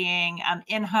audience being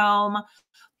in-home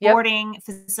boarding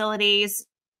facilities,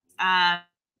 and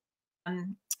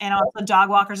also dog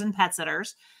walkers and pet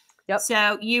sitters. Yep.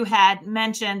 So you had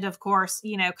mentioned, of course,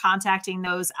 contacting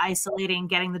those, isolating,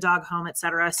 getting the dog home, et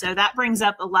cetera. So that brings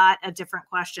up a lot of different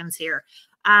questions here.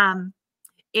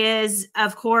 Is,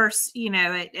 of course,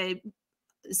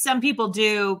 some people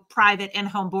do private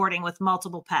in-home boarding with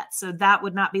multiple pets. So that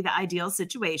would not be the ideal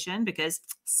situation because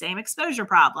same exposure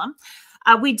problem.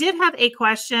 We did have a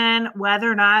question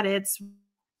whether or not it's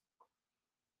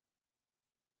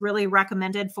really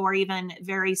recommended for even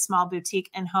very small boutique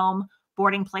in-home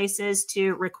boarding places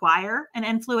to require an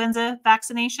influenza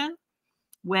vaccination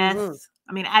with,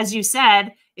 I mean, as you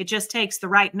said, it just takes the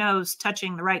right nose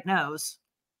touching the right nose.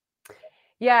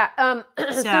 Yeah. So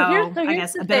here's I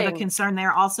guess a bit of a concern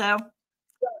there also.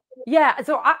 Yeah.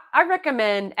 So I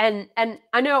recommend, and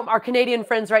I know our Canadian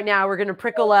friends right now are going to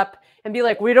prickle up and be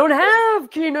like, we don't have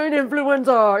canine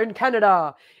influenza in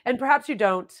Canada. And perhaps you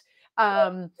don't.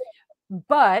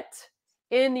 But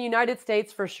in the United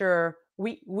States, for sure,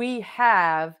 we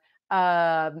have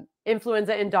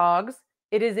influenza in dogs.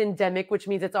 It is endemic, which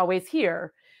means it's always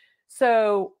here.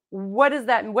 So what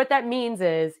that means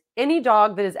is any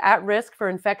dog that is at risk for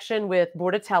infection with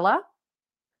Bordetella,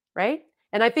 right?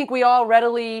 And I think we all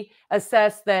readily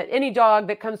assess that any dog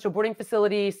that comes to a boarding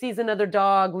facility, sees another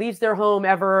dog, leaves their home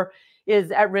ever,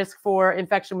 is at risk for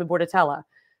infection with Bordetella.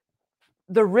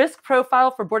 The risk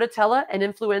profile for Bordetella and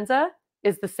influenza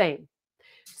is the same.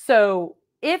 So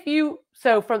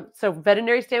from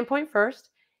veterinary standpoint first,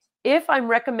 if I'm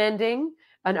recommending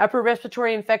an upper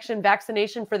respiratory infection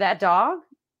vaccination for that dog,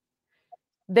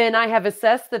 then I have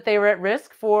assessed that they were at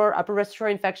risk for upper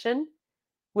respiratory infection,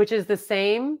 which is the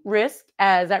same risk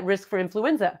as at risk for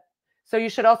influenza. So you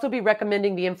should also be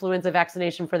recommending the influenza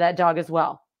vaccination for that dog as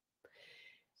well.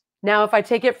 Now, if I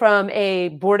take it from a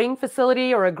boarding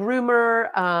facility or a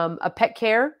groomer, a pet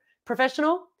care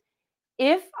professional,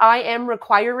 if I am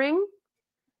requiring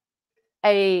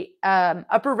a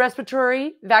upper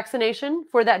respiratory vaccination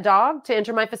for that dog to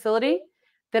enter my facility,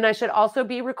 then I should also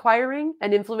be requiring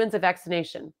an influenza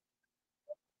vaccination.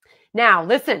 Now,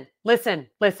 listen.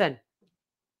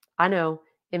 I know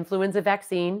influenza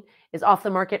vaccine is off the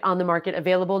market, on the market,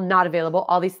 available, not available,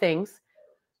 all these things.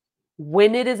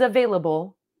 When it is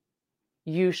available,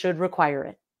 you should require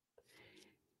it.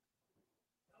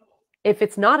 If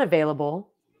it's not available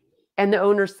and the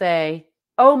owners say,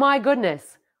 oh my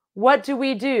goodness, what do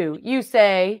we do? You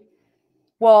say,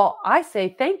 well, I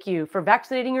say thank you for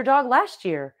vaccinating your dog last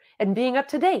year and being up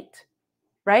to date,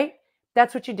 right?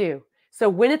 That's what you do. So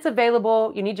when it's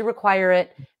available, you need to require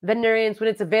it. Veterinarians, when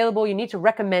it's available, you need to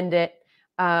recommend it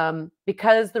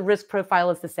because the risk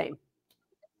profile is the same.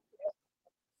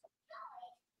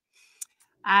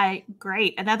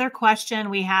 Great. Another question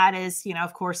we had is,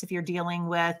 of course, if you're dealing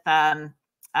with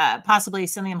possibly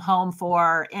sending them home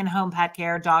for in-home pet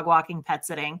care, dog walking, pet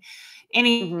sitting,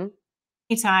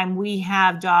 anytime we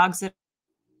have dogs that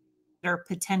are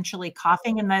potentially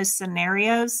coughing in those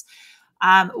scenarios,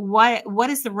 what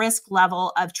is the risk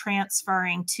level of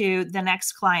transferring to the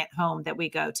next client home that we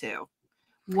go to?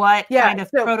 What kind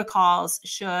of protocols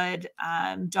should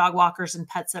dog walkers and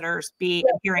pet sitters be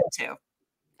adhering to?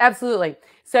 Absolutely.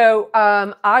 So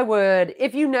I would,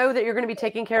 if you know that you're going to be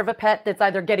taking care of a pet that's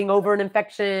either getting over an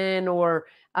infection or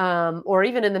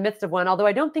even in the midst of one, although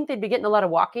I don't think they'd be getting a lot of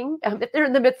walking. If they're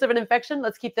in the midst of an infection,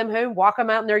 let's keep them home, walk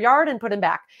them out in their yard and put them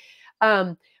back.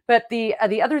 But the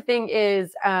other thing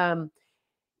is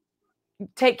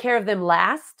take care of them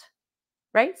last,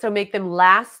 right? So make them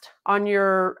last on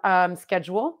your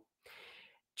schedule.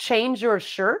 Change your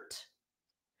shirt.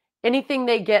 Anything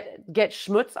they get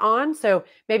schmutz on, so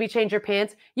maybe change your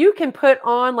pants. You can put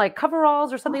on like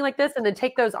coveralls or something like this and then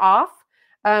take those off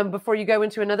before you go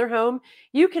into another home.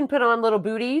 You can put on little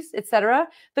booties, etc.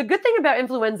 The good thing about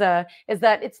influenza is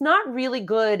that it's not really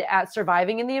good at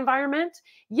surviving in the environment.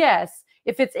 Yes,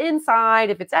 if it's inside,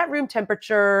 if it's at room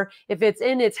temperature, if it's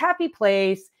in its happy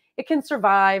place, it can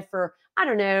survive for, I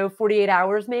don't know, 48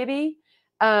 hours maybe.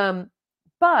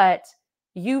 But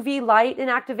UV light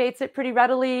inactivates it pretty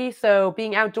readily. So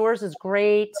being outdoors is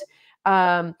great.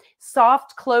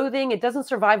 Soft clothing, it doesn't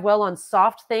survive well on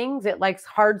soft things. It likes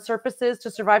hard surfaces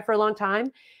to survive for a long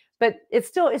time. But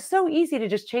it's so easy to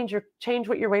just change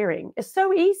what you're wearing. It's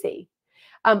so easy.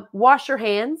 Wash your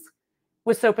hands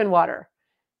with soap and water.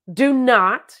 Do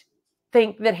not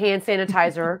think that hand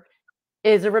sanitizer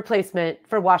is a replacement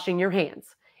for washing your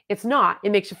hands. It's not.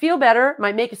 It makes you feel better,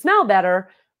 might make you smell better.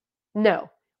 No.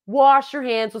 Wash your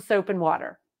hands with soap and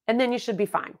water, and then you should be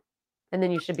fine.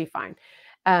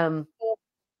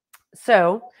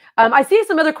 So I see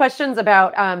some other questions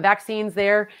about vaccines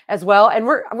there as well, and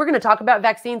we're going to talk about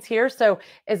vaccines here. So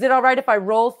is it all right if I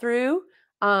roll through,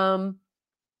 and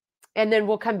then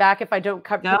we'll come back if I don't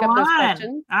pick up those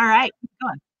questions? All right, go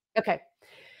on. Okay.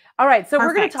 All right. So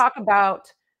we're going to talk about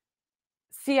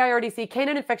CIRDC,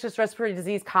 Canine Infectious Respiratory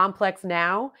Disease Complex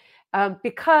now,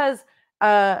 because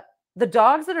the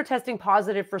dogs that are testing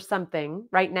positive for something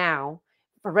right now,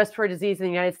 for respiratory disease in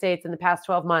the United States in the past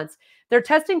 12 months, they're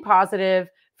testing positive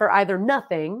for either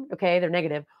nothing, okay, they're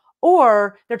negative,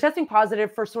 or they're testing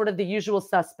positive for sort of the usual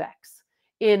suspects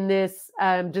in this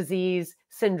disease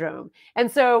syndrome.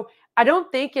 And so I don't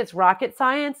think it's rocket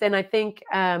science, and I think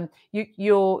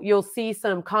you'll see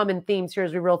some common themes here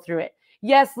as we roll through it.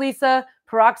 Yes, Lisa,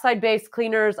 peroxide-based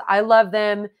cleaners, I love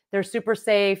them. They're super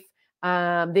safe.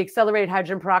 The accelerated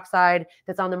hydrogen peroxide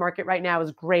that's on the market right now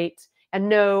is great. And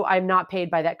no, I'm not paid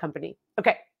by that company.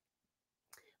 Okay.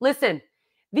 Listen,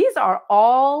 these are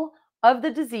all of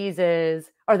the diseases,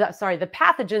 or the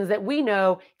pathogens that we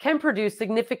know can produce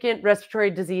significant respiratory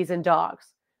disease in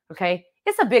dogs. Okay.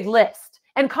 It's a big list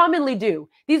and commonly do.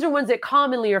 These are ones that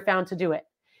commonly are found to do it.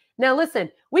 Now,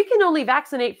 listen, we can only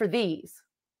vaccinate for these.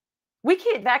 We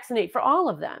can't vaccinate for all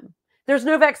of them. There's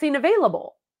no vaccine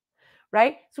available.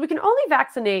 Right? So we can only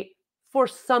vaccinate for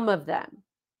some of them.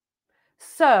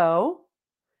 So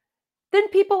then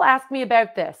people ask me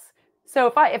about this. So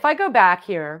if I go back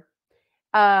here,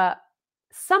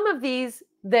 some of these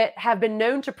that have been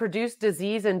known to produce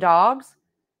disease in dogs,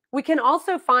 we can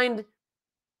also find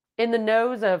in the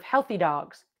nose of healthy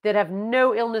dogs that have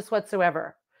no illness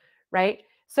whatsoever, right?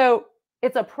 So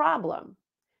it's a problem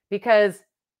because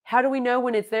how do we know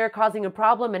when it's there causing a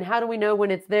problem, and how do we know when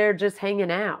it's there just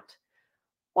hanging out?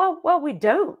 Well, we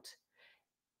don't.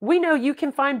 We know you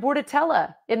can find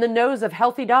Bordetella in the nose of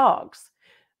healthy dogs.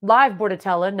 Live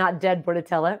Bordetella, not dead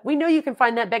Bordetella. We know you can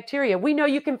find that bacteria. We know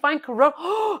you can find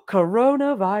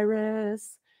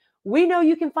coronavirus. We know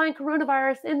you can find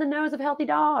coronavirus in the nose of healthy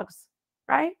dogs,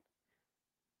 right?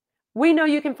 We know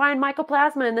you can find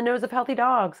mycoplasma in the nose of healthy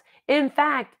dogs. In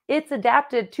fact, it's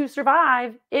adapted to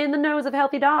survive in the nose of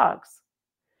healthy dogs.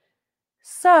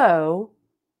 So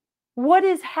what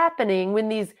is happening when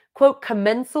these, quote,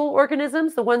 commensal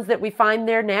organisms, the ones that we find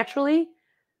there naturally,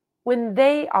 when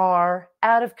they are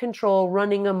out of control,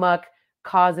 running amok,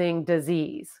 causing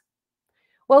disease?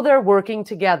 Well, they're working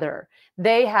together.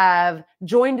 They have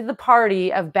joined the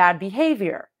party of bad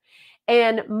behavior.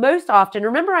 And most often,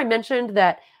 remember I mentioned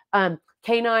that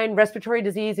canine respiratory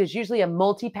disease is usually a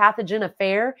multi-pathogen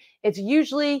affair. It's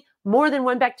usually more than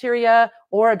one bacteria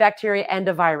or a bacteria and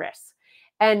a virus.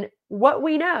 And what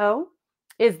we know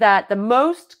is that the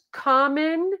most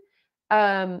common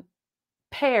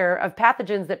pair of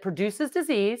pathogens that produces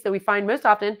disease that we find most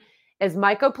often is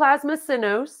Mycoplasma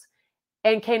cynos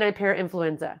and canine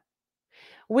parainfluenza.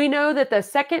 We know that the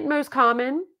second most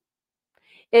common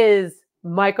is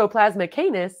Mycoplasma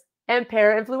canis and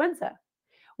parainfluenza.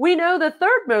 We know the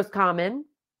third most common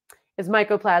is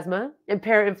Mycoplasma and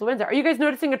parainfluenza. Are you guys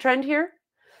noticing a trend here?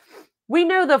 We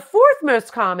know the fourth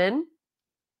most common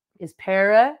is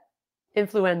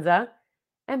parainfluenza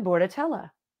and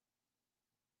Bordetella.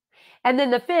 And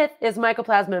then the fifth is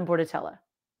Mycoplasma and Bordetella.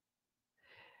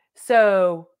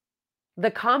 So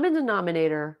the common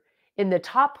denominator in the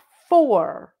top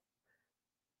 4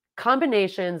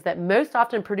 combinations that most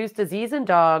often produce disease in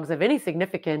dogs of any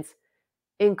significance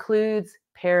includes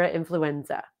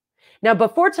parainfluenza. Now,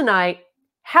 before tonight,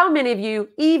 how many of you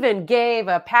even gave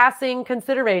a passing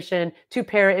consideration to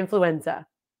parainfluenza?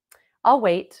 I'll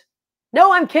wait.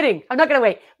 No, I'm kidding. I'm not going to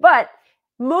wait. But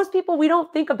most people, we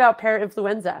don't think about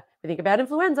parainfluenza. We think about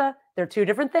influenza. They're 2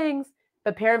 different things,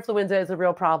 but parainfluenza is a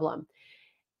real problem.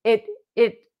 It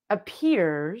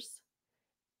appears,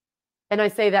 and I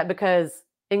say that because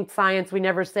in science, we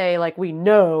never say like we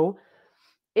know,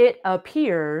 it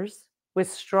appears with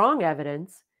strong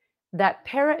evidence that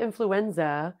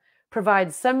parainfluenza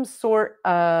provides some sort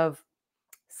of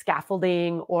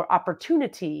scaffolding or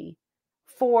opportunity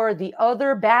for the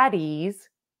other baddies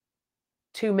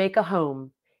to make a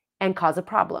home and cause a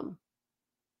problem.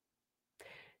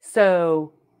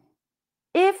 So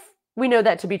if we know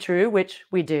that to be true, which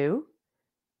we do,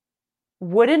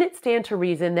 wouldn't it stand to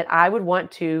reason that I would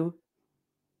want to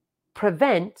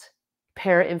prevent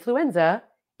parainfluenza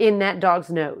in that dog's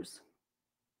nose?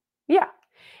 Yeah.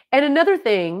 And another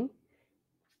thing,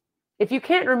 if you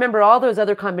can't remember all those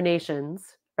other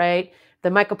combinations, right? The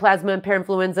Mycoplasma and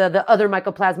parainfluenza, the other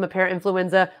Mycoplasma,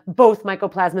 parainfluenza, both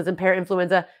Mycoplasmas and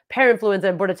parainfluenza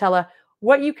and Bordetella,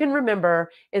 what you can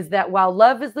remember is that while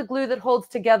love is the glue that holds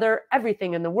together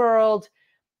everything in the world,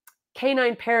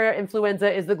 canine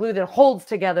parainfluenza is the glue that holds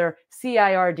together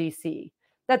CIRDC.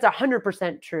 That's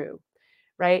 100% true,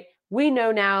 right? We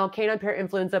know now canine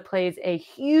parainfluenza plays a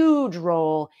huge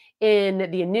role in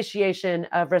the initiation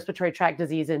of respiratory tract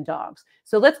disease in dogs.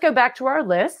 So let's go back to our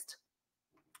list.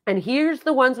 And here's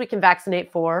the ones we can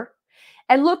vaccinate for.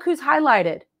 And look who's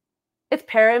highlighted. It's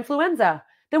parainfluenza.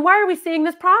 Then why are we seeing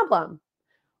this problem?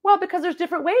 Well, because there's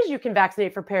different ways you can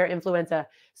vaccinate for parainfluenza.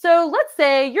 So let's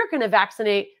say you're going to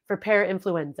vaccinate for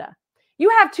parainfluenza.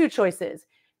 You have 2 choices.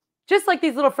 Just like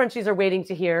these little Frenchies are waiting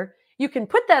to hear, you can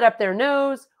put that up their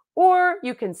nose or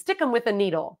you can stick them with a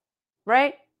needle,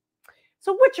 right?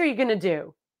 So which are you going to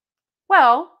do?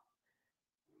 Well,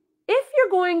 if you're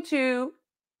going to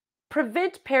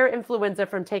prevent parainfluenza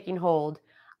from taking hold,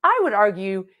 I would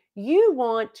argue you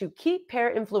want to keep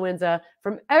parainfluenza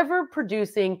from ever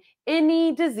producing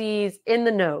any disease in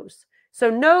the nose. So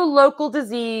no local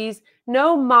disease,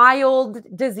 no mild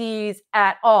disease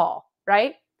at all,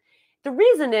 right? The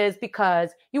reason is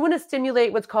because you want to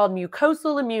stimulate what's called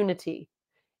mucosal immunity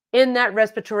in that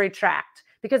respiratory tract,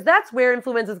 because that's where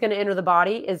influenza is going to enter the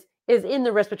body, is in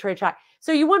the respiratory tract.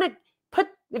 So you want to put,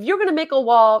 if you're going to make a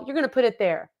wall, you're going to put it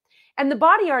there. And the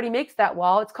body already makes that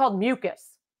wall. It's called mucus.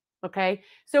 Okay.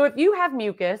 So if you have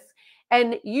mucus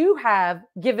and you have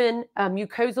given a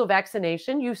mucosal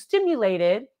vaccination, you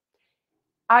stimulated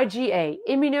IgA,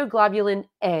 immunoglobulin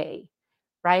A,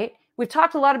 right? We've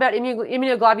talked a lot about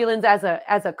immunoglobulins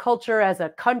as a culture, as a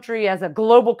country, as a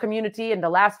global community in the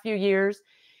last few years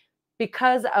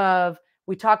because of,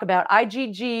 we talk about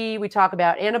IgG, we talk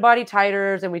about antibody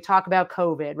titers, and we talk about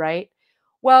COVID, right?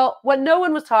 Well, what no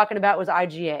one was talking about was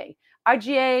IgA.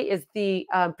 IgA is the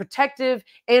protective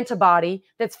antibody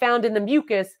that's found in the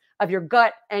mucus of your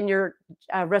gut and your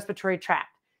respiratory tract.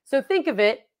 So think of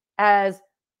it as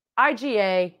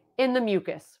IgA in the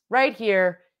mucus right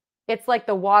here. It's like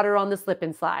the water on the slip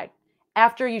and slide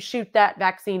after you shoot that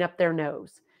vaccine up their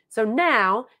nose. So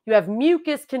now you have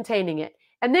mucus containing it.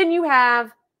 And then you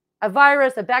have a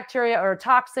virus, a bacteria, or a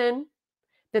toxin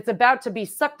that's about to be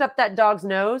sucked up that dog's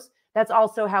nose. That's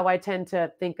also how I tend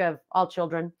to think of all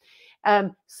children.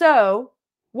 So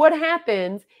what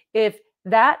happens if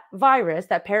that virus,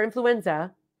 that parainfluenza,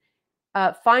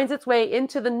 finds its way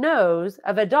into the nose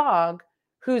of a dog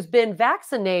who's been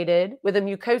vaccinated with a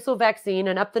mucosal vaccine,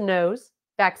 and up the nose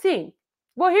vaccine?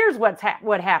 Well, here's what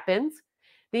happens.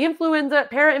 The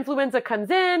parainfluenza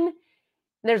comes in,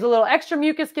 there's a little extra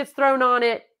mucus gets thrown on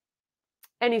it,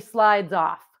 and he slides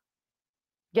off.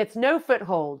 Gets no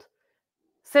foothold,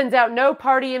 sends out no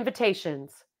party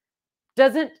invitations,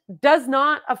 does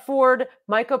not afford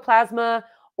Mycoplasma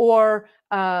or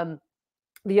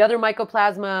the other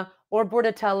Mycoplasma or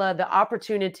Bordetella the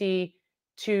opportunity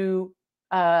to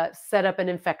set up an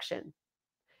infection.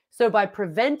 So by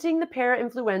preventing the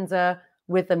parainfluenza,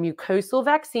 with a mucosal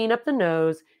vaccine up the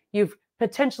nose, you've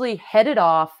potentially headed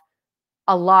off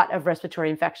a lot of respiratory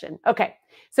infection. Okay,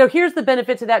 so here's the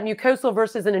benefit to that mucosal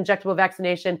versus an injectable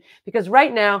vaccination, because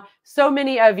right now, so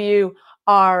many of you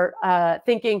are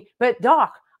thinking, but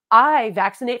doc, I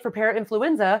vaccinate for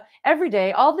parainfluenza every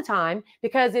day, all the time,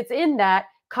 because it's in that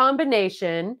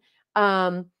combination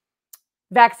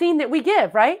vaccine that we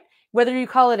give, right? Whether you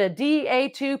call it a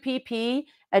DA2PP,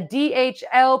 a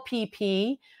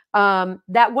DHLPP,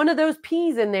 that one of those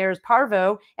P's in there is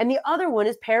parvo, and the other one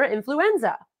is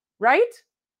parainfluenza, right?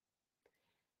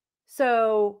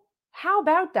 So how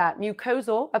about that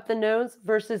mucosal up the nose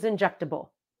versus injectable?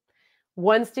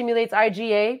 One stimulates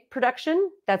IgA production,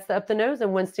 that's the up the nose,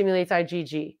 and one stimulates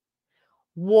IgG.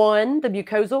 One, the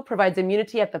mucosal, provides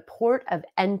immunity at the port of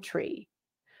entry,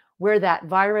 where that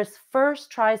virus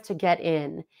first tries to get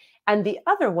in. And the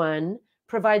other one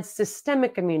provides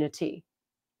systemic immunity.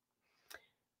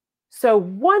 So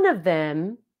one of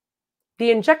them, the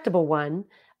injectable one,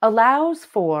 allows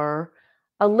for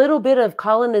a little bit of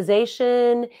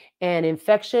colonization and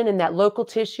infection in that local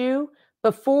tissue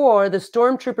before the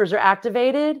stormtroopers are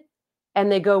activated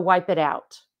and they go wipe it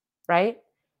out, right?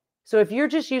 So if you're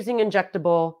just using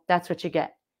injectable, that's what you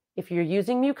get. If you're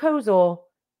using mucosal,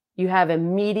 you have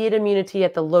immediate immunity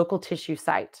at the local tissue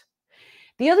site.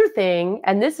 The other thing,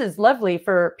 and this is lovely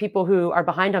for people who are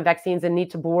behind on vaccines and need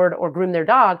to board or groom their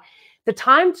dog, the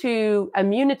time to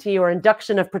immunity or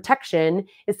induction of protection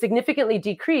is significantly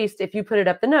decreased if you put it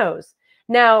up the nose.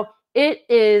 Now, it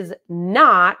is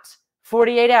not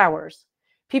 48 hours.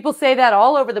 People say that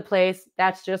all over the place.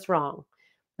 That's just wrong.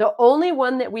 The only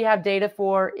one that we have data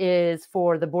for is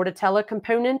for the Bordetella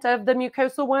component of the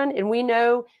mucosal one. And we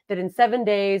know that in 7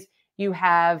 days, you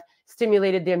have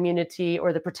stimulated the immunity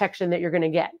or the protection that you're going to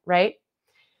get, right?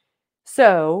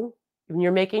 So when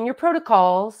you're making your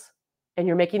protocols and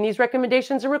you're making these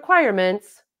recommendations and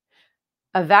requirements,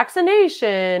 a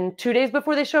vaccination 2 days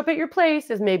before they show up at your place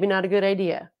is maybe not a good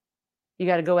idea. You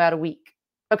got to go out a week.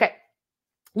 Okay.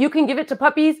 You can give it to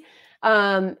puppies,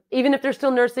 even if they're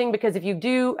still nursing, because if you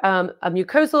do a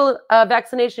mucosal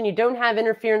vaccination, you don't have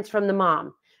interference from the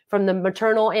mom, from the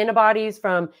maternal antibodies,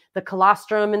 from the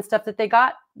colostrum and stuff that they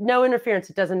got. No interference.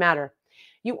 It doesn't matter.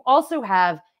 You also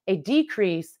have a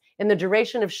decrease in the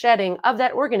duration of shedding of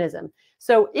that organism.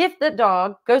 So if the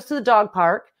dog goes to the dog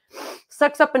park,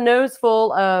 sucks up a nose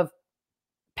full of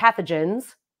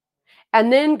pathogens,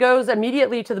 and then goes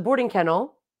immediately to the boarding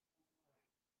kennel,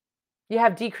 you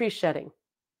have decreased shedding,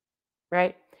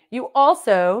 right? You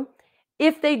also,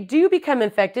 if they do become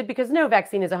infected, because no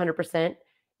vaccine is 100%,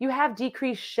 you have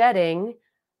decreased shedding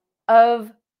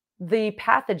of the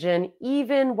pathogen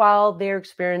even while they're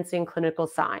experiencing clinical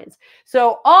signs.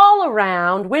 So all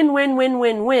around, win, win, win,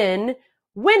 win, win,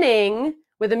 winning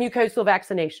with a mucosal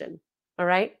vaccination, all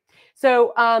right?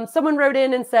 So someone wrote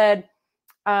in and said,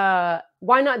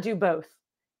 why not do both?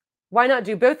 Why not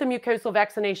do both a mucosal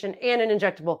vaccination and an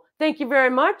injectable? Thank you very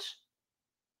much.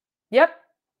 Yep,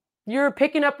 you're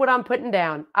picking up what I'm putting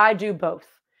down. I do both.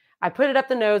 I put it up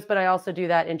the nose, but I also do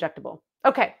that injectable.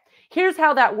 Okay, here's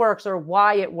how that works, or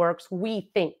why it works, we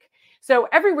think. So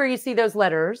everywhere you see those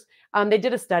letters, they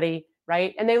did a study,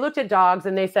 right? And they looked at dogs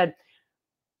and they said,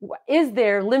 is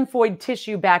there lymphoid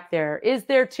tissue back there? Is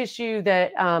there tissue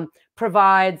that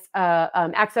provides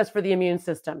access for the immune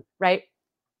system, right?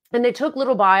 And they took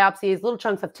little biopsies, little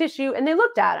chunks of tissue, and they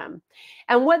looked at them.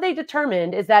 And what they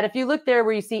determined is that if you look there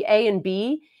where you see A and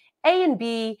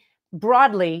B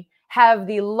broadly have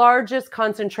the largest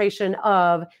concentration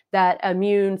of that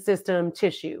immune system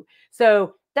tissue.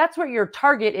 So that's what your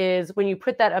target is when you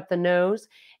put that up the nose.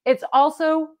 It's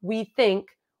also, we think,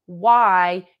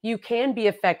 why you can be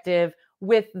effective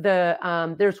with the,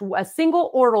 there's a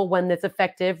single oral one that's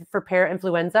effective for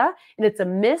parainfluenza, and it's a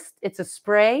mist, it's a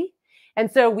spray. And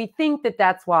so we think that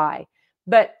that's why.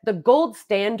 But the gold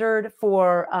standard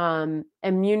for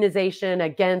immunization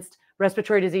against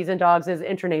respiratory disease in dogs is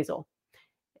intranasal.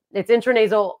 It's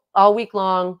intranasal all week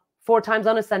long, 4 times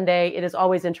on a Sunday. It is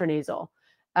always intranasal.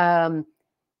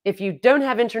 If you don't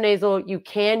have intranasal, you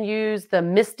can use the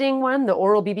misting one, the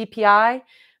oral BBPI,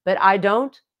 but I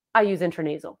don't. I use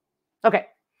intranasal. Okay,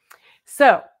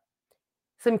 so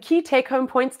some key take-home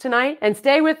points tonight, and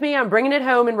stay with me. I'm bringing it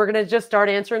home, and we're going to just start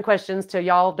answering questions till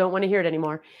y'all don't want to hear it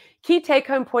anymore. Key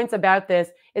take-home points about this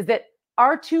is that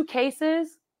our 2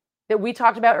 cases that we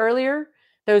talked about earlier,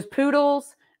 those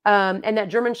poodles and that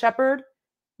German Shepherd,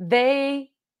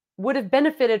 they would have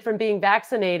benefited from being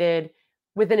vaccinated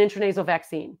with an intranasal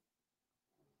vaccine.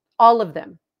 All of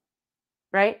them,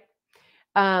 right?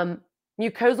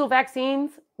 Mucosal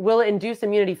vaccines will induce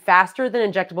immunity faster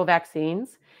than injectable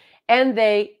vaccines, and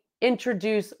they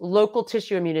introduce local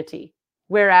tissue immunity,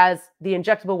 whereas the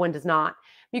injectable one does not.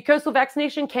 Mucosal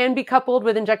vaccination can be coupled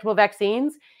with injectable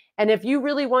vaccines. And if you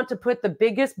really want to put the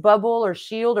biggest bubble or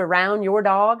shield around your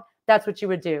dog, that's what you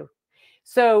would do.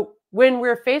 So when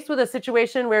we're faced with a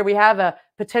situation where we have a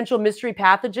potential mystery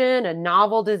pathogen, a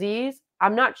novel disease,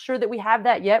 I'm not sure that we have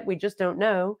that yet. We just don't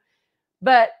know.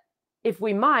 But if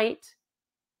we might,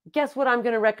 guess what I'm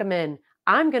going to recommend?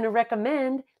 I'm going to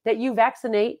recommend that you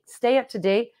vaccinate, stay up to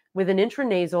date with an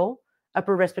intranasal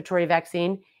upper respiratory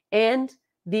vaccine and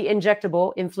the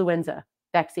injectable influenza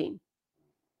vaccine.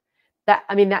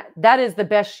 That is the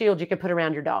best shield you can put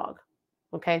around your dog.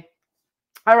 Okay.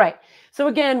 All right. So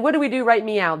again, what do we do? Right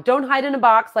meow. Don't hide in a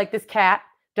box like this cat.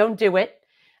 Don't do it.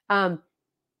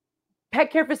 Pet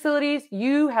care facilities,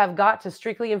 you have got to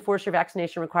strictly enforce your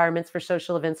vaccination requirements for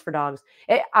social events for dogs.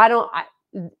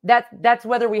 That's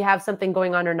whether we have something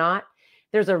going on or not.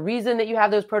 There's a reason that you have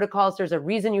those protocols. There's a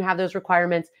reason you have those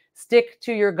requirements. Stick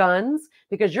to your guns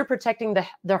because you're protecting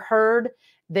the herd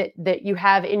that you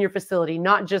have in your facility,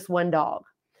 not just one dog.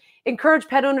 Encourage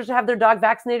pet owners to have their dog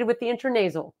vaccinated with the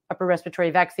intranasal upper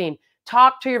respiratory vaccine.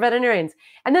 Talk to your veterinarians.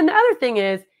 And then the other thing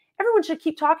is, everyone should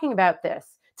keep talking about this.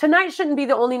 Tonight shouldn't be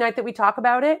the only night that we talk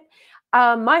about it.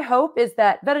 My hope is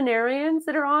that veterinarians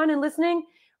that are on and listening,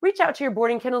 reach out to your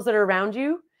boarding kennels that are around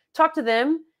you. Talk to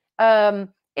them.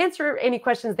 Answer any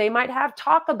questions they might have.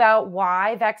 Talk about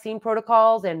why vaccine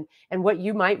protocols and what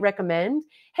you might recommend.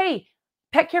 Hey,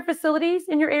 pet care facilities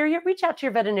in your area, reach out to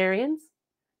your veterinarians.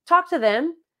 Talk to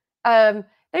them.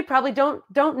 They probably don't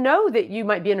know that you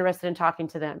might be interested in talking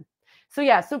to them. So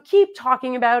yeah, so keep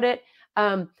talking about it.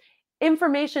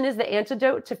 Information is the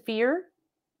antidote to fear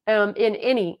in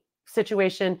any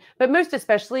situation, but most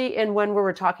especially in one where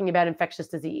we're talking about infectious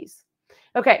disease.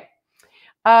 Okay,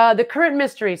 the current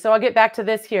mystery. So I'll get back to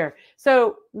this here.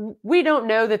 So we don't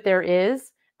know that there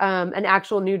is an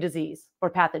actual new disease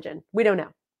or pathogen. We don't know.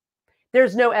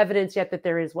 There's no evidence yet that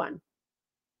there is one.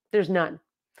 There's none.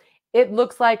 It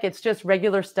looks like it's just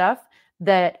regular stuff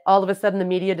that all of a sudden the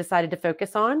media decided to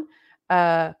focus on,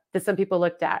 that some people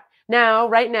looked at. Now,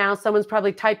 right now, someone's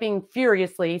probably typing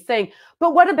furiously saying,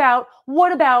 but what about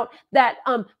that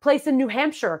place in New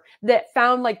Hampshire that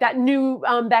found like that new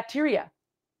bacteria?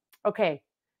 Okay,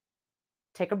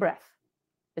 take a breath.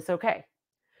 It's okay.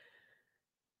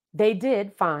 They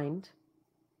did find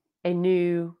a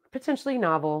new, potentially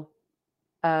novel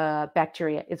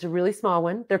bacteria. It's a really small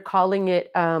one. They're calling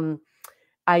it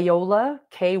Iola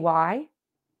KY.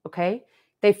 Okay.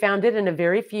 They found it in a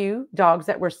very few dogs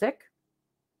that were sick.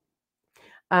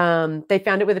 They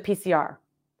found it with a PCR.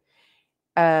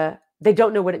 They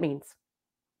don't know what it means.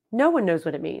 No one knows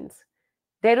what it means.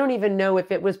 They don't even know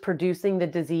if it was producing the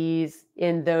disease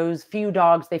in those few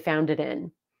dogs they found it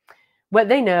in. What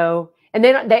they know, and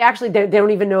they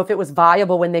don't even know if it was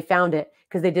viable when they found it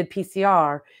because they did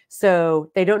PCR.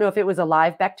 So they don't know if it was a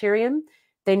live bacterium.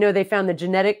 They know they found the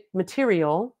genetic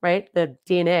material, right? The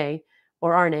DNA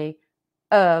or RNA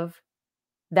of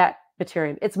that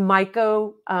bacterium. It's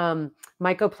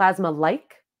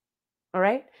mycoplasma-like. All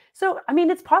right. So, I mean,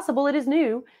 it's possible it is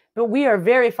new, but we are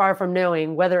very far from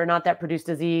knowing whether or not that produced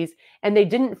disease. And they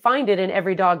didn't find it in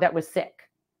every dog that was sick.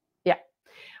 Yeah.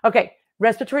 Okay.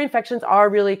 Respiratory infections are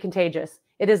really contagious.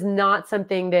 It is not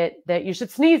something that you should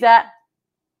sneeze at.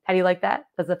 How do you like that?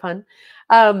 That's a pun.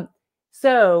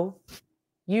 So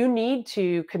you need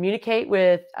to communicate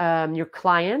with your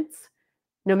clients,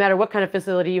 no matter what kind of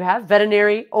facility you have,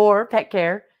 veterinary or pet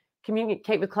care.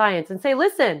 Communicate with clients and say,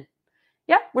 listen,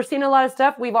 yeah, we're seeing a lot of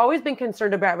stuff. We've always been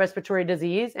concerned about respiratory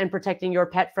disease and protecting your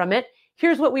pet from it.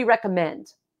 Here's what we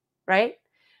recommend, right?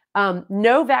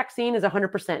 No vaccine is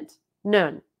 100%,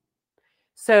 none.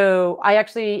 So I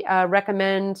actually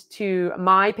recommend to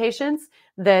my patients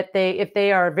that if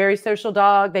they are a very social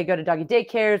dog, they go to doggy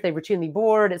daycares, they routinely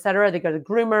board, et cetera. They go to the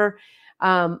groomer.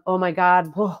 Oh my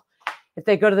God. If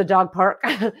they go to the dog park,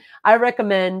 I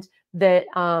recommend that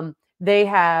they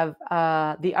have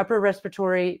the upper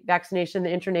respiratory vaccination, the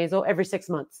intranasal, every 6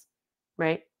 months,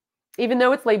 right? Even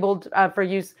though it's labeled for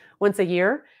use once a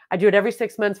year, I do it every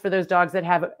 6 months for those dogs that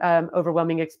have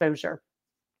overwhelming exposure.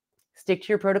 Stick to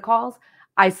your protocols.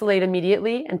 Isolate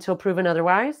immediately until proven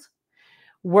otherwise.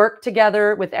 Work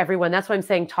together with everyone. That's why I'm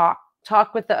saying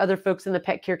talk with the other folks in the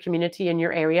pet care community in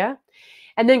your area.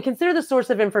 And then consider the source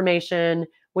of information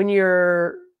when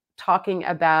you're talking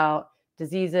about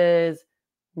diseases,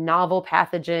 novel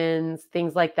pathogens,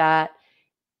 things like that,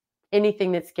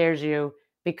 anything that scares you,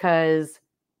 because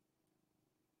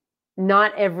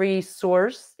not every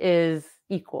source is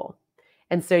equal.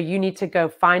 And so you need to go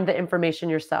find the information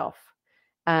yourself.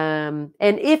 And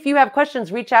if you have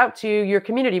questions, reach out to your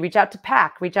community, reach out to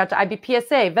PAC, reach out to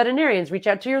IBPSA, veterinarians, reach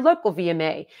out to your local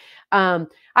VMA.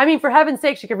 I mean, for heaven's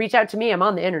sakes, you can reach out to me. I'm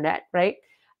on the internet, right?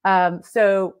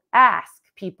 So ask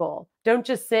people. Don't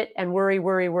just sit and worry,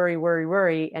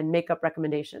 and make up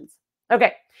recommendations.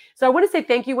 Okay, so I want to say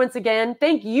thank you once again.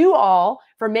 Thank you all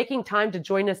for making time to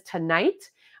join us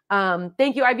tonight.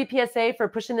 Thank you, IBPSA, for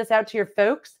pushing this out to your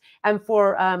folks and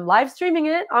for live streaming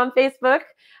it on Facebook.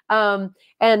 And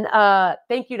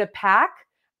thank you to PAC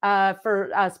for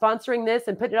sponsoring this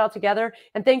and putting it all together.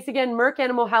 And thanks again, Merck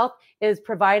Animal Health is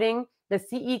providing the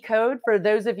CE code for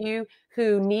those of you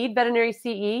who need veterinary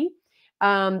CE.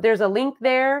 There's a link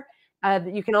there.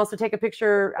 You can also take a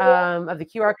picture of the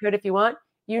QR code if you want.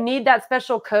 You need that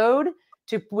special code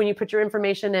to when you put your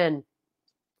information in.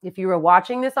 If you are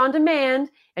watching this on demand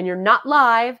and you're not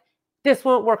live, this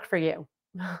won't work for you.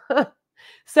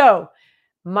 So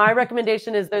my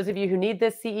recommendation is those of you who need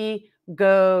this CE,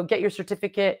 go get your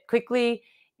certificate quickly.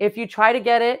 If you try to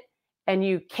get it and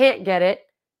you can't get it,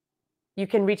 you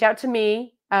can reach out to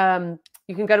me.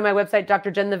 You can go to my website,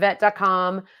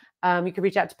 drjenthevet.com. You can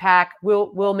reach out to PAC.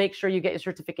 We'll make sure you get your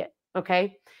certificate.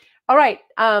 Okay. All right.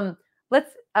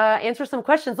 Let's answer some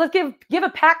questions. Let's give a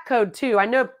PAC code too. I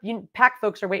know PAC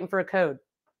folks are waiting for a code.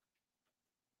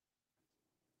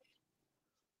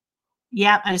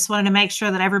 Yeah, I just wanted to make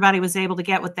sure that everybody was able to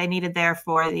get what they needed there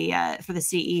for the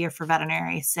CE or for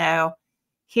veterinary. So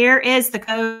here is the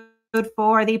code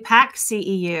for the PAC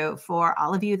CEU for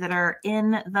all of you that are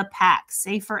in the PAC,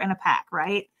 safer in a PAC,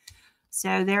 right?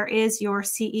 So there is your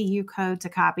CEU code to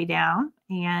copy down.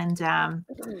 And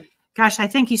gosh, I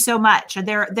thank you so much.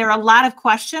 There are a lot of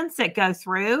questions that go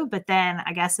through, but then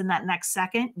I guess in that next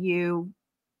second you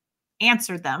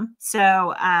answered them.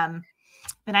 So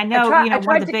and I know,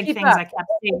 one of the big things I kept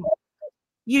seeing.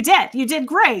 You did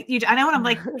great. I know, and I'm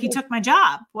like, you took my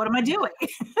job. What am I doing?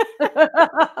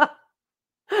 But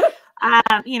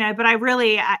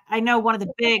I know one of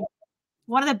the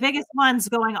biggest ones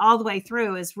going all the way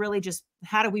through is really just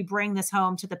how do we bring this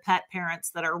home to the pet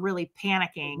parents that are really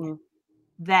panicking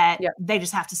that they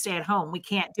just have to stay at home. We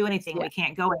can't do anything. We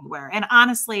can't go anywhere. And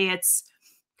honestly,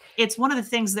 it's one of the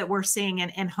things that we're seeing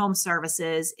in home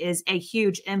services is a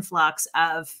huge influx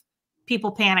of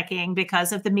people panicking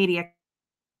because of the media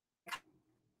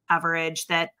coverage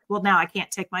that, well, now I can't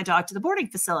take my dog to the boarding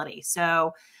facility.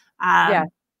 So, a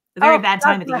very bad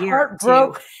time of the year.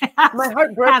 My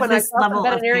heart broke when I saw some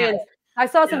veterinarians. I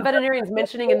saw some veterinarians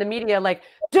mentioning in the media, like,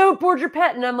 don't board your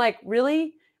pet. And I'm like,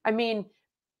 really? I mean,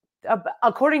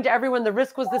 according to everyone, the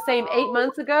risk was the same 8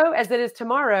 months ago as it is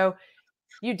tomorrow.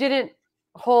 You didn't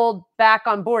hold back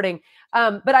on boarding.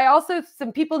 But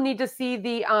some people need to see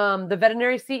the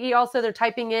veterinary CE also. They're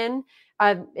typing in.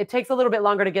 It takes a little bit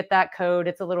longer to get that code.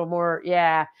 It's a little more,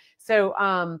 So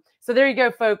there you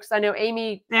go, folks. I know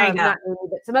Amy, not Amy,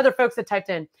 but some other folks that typed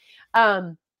in.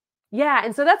 And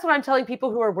so that's what I'm telling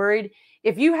people who are worried.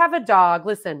 If you have a dog,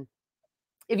 listen,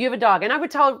 if you have a dog, and I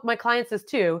would tell my clients this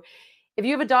too, if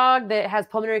you have a dog that has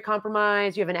pulmonary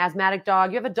compromise, you have an asthmatic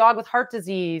dog, you have a dog with heart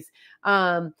disease,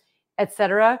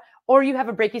 etc., or you have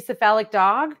a brachycephalic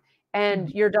dog and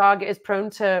your dog is prone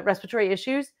to respiratory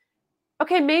issues.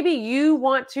 Okay, maybe you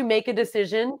want to make a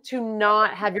decision to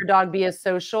not have your dog be as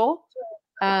social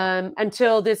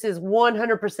until this is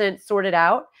 100% sorted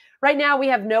out. Right now, we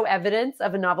have no evidence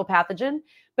of a novel pathogen,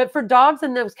 but for dogs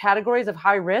in those categories of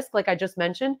high risk, like I just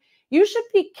mentioned, you should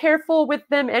be careful with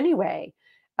them anyway,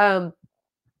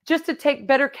 just to take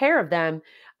better care of them.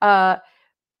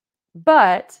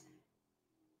 But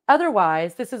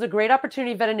otherwise, this is a great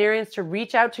opportunity, veterinarians, to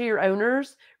reach out to your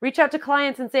owners, reach out to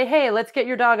clients and say, hey, let's get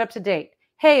your dog up to date.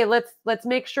 Hey, let's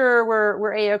make sure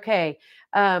we're A-okay.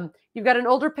 You've got an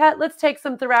older pet, let's take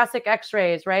some thoracic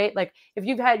x-rays, right? Like if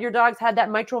your dog's had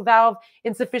that mitral valve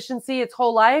insufficiency its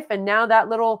whole life, and now that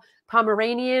little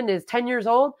Pomeranian is 10 years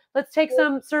old, let's take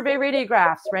some survey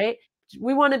radiographs, right?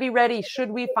 We want to be ready should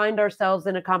we find ourselves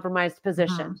in a compromised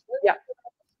position. Yeah.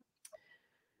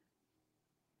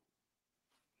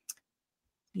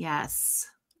 Yes.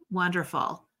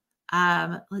 Wonderful.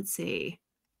 Let's see.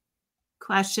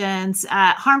 Questions.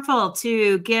 Harmful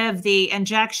to give the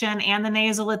injection and the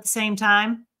nasal at the same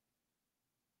time?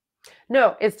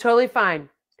 No, it's totally fine.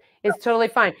 It's totally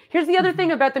fine. Here's the other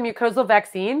thing about the mucosal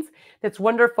vaccines that's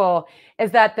wonderful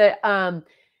is that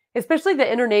especially the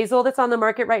intranasal that's on the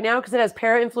market right now, because it has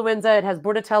parainfluenza, it has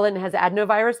bordetella, and it has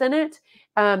adenovirus in it.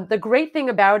 The great thing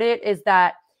about it is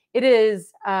that it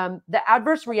is the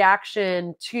adverse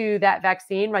reaction to that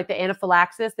vaccine, right? The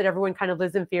anaphylaxis that everyone kind of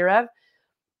lives in fear of.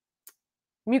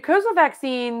 Mucosal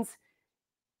vaccines,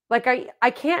 like I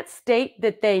can't state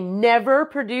that they never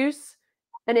produce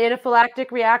an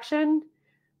anaphylactic reaction,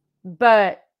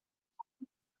 but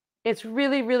it's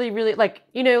really, really, really like,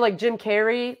 you know, like Jim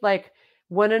Carrey, like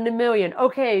 1 in a million.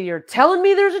 Okay, you're telling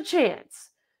me there's a chance,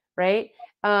 right?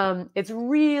 It's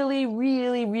really,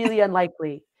 really, really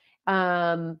unlikely.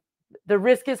 The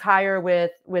risk is higher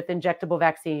with injectable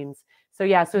vaccines. So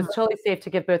yeah, so it's totally safe to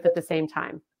give both at the same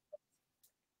time.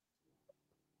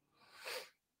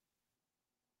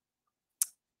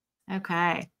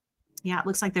 Okay. Yeah, it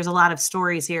looks like there's a lot of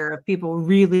stories here of people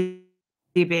really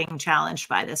being challenged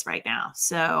by this right now.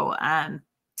 So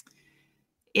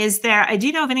do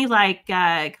you know of any like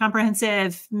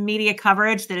comprehensive media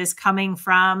coverage that is coming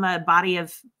from a body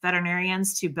of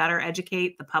veterinarians to better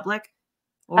educate the public?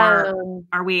 Or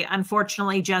are we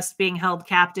unfortunately just being held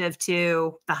captive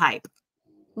to the hype?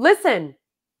 Listen,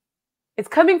 it's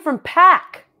coming from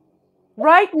PACC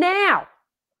right now.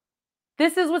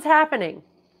 This is what's happening,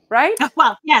 right?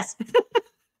 Well, yes.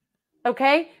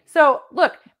 Okay, so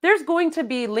look, there's going to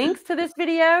be links to this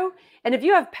video. And if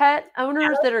you have pet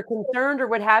owners that are concerned or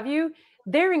what have you,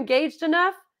 they're engaged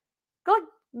enough, go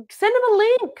send them a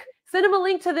link. Send them a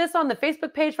link to this on the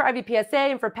Facebook page for IVPSA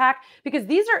and for PACC, because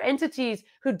these are entities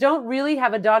who don't really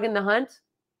have a dog in the hunt.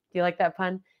 Do you like that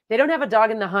pun? They don't have a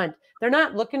dog in the hunt. They're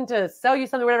not looking to sell you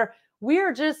something, whatever.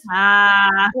 We're just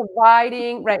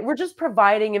providing, right? We're just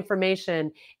providing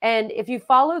information. And if you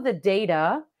follow the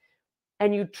data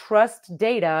and you trust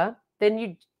data,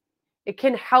 then it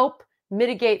can help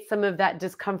mitigate some of that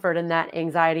discomfort and that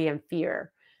anxiety and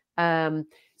fear. I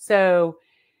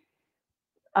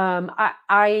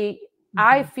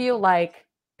feel like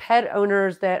pet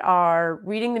owners that are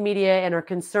reading the media and are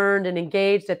concerned and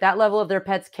engaged at that level of their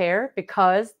pet's care,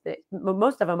 because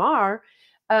most of them are,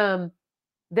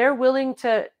 they're willing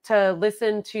to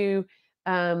listen to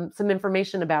some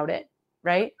information about it,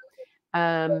 right?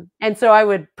 And so I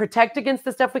would protect against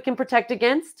the stuff we can protect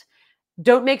against.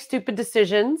 Don't make stupid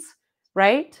decisions,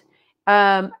 right?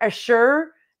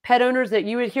 Assure pet owners that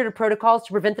you adhere to protocols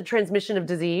to prevent the transmission of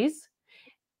disease.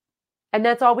 And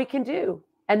that's all we can do.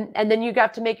 And then you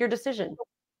got to make your decision.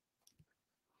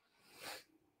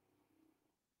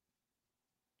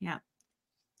 Yeah,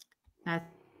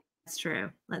 that's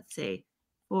true. Let's see.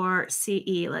 For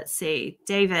CE, let's see.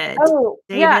 David. Oh,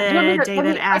 yeah.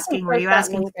 David asking, were you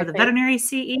asking for the veterinary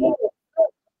CE?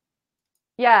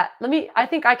 Yeah, I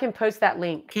think I can post that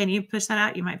link. Can you push that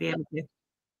out? You might be able to.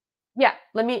 Yeah,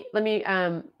 let me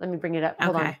bring it up.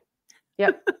 Hold on.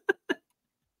 Yep.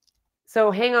 So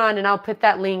hang on, and I'll put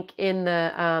that link in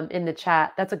the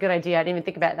chat. That's a good idea. I didn't even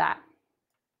think about that.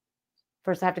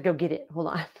 First, I have to go get it. Hold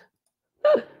on.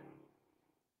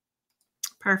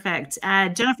 Perfect.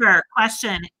 Jennifer,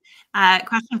 question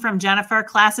from Jennifer: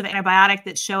 class of antibiotic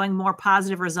that's showing more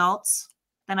positive results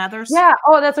than others? Yeah.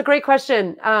 Oh, that's a great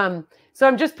question. So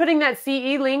I'm just putting that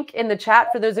CE link in the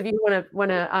chat for those of you who want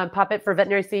to pop it for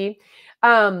veterinary CE.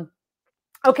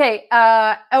 Okay.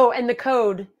 Oh, and the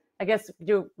code. I guess if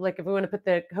we want to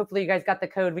put hopefully you guys got the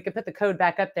code. We could put the code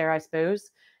back up there, I suppose.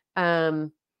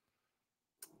 I'll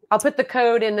put the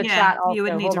code in the chat also. You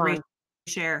would need to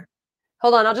reshare.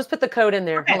 Hold on. I'll just put the code in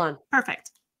there. Okay, hold on. Perfect.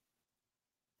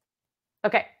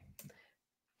 Okay.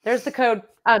 There's the code.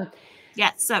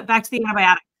 Yeah. So back to the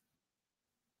antibiotic.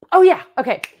 Oh yeah.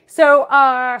 Okay. So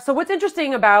what's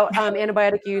interesting about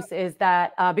antibiotic use is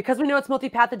that because we know it's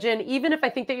multi-pathogen, even if I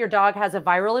think that your dog has a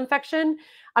viral infection,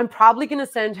 I'm probably going to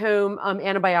send home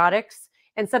antibiotics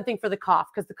and something for the cough,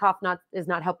 because the cough is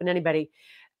not helping anybody.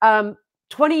 20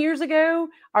 years ago,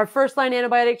 our first line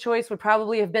antibiotic choice would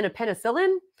probably have been a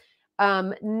penicillin.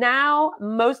 Now,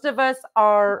 most of us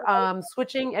are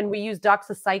switching, and we use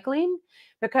doxycycline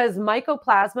because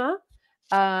mycoplasma,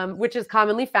 which is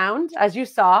commonly found, as you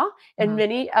saw, in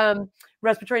many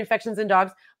respiratory infections in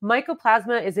dogs,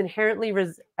 mycoplasma is inherently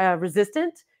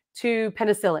resistant to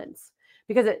penicillins,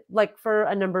 because it, like, for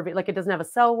a number of it, like, it doesn't have a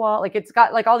cell wall, like, it's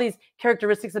got like all these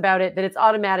characteristics about it that it's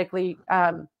automatically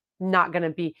not going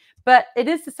to be, but it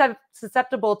is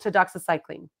susceptible to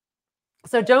doxycycline.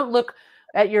 So don't look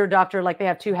at your doctor like they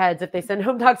have two heads if they send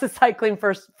home doxycycline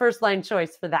first line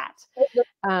choice for that.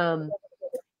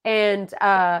 And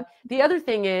the other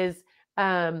thing is,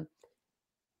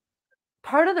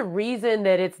 part of the reason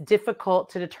that it's difficult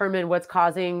to determine what's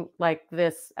causing like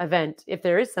this event, if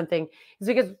there is something, is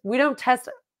because we don't test.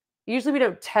 Usually we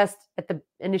don't test at the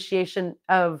initiation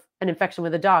of an infection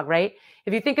with a dog, right?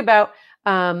 If you think about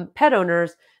pet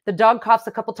owners, the dog coughs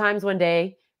a couple times one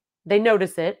day, they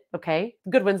notice it, okay?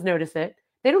 Good ones notice it.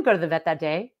 They don't go to the vet that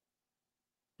day.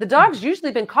 The dog's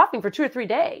usually been coughing for 2 or 3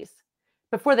 days.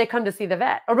 before they come to see the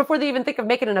vet, or before they even think of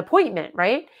making an appointment,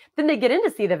 right? Then they get in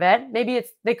to see the vet. Maybe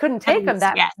they couldn't take them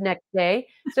that next day.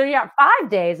 So you got 5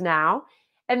 days now,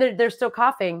 and they're still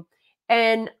coughing.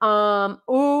 And Lena,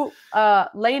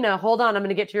 hold on. I'm going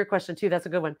to get to your question too. That's a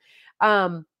good one.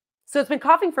 So it's been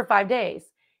coughing for 5 days.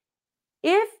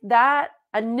 If that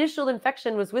initial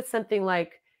infection was with something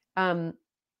like, coughing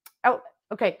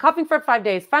for 5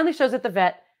 days, finally shows at the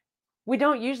vet, we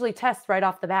don't usually test right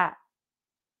off the bat.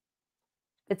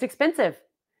 It's expensive,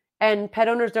 and pet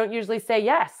owners don't usually say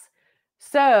yes.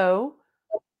 So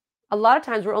a lot of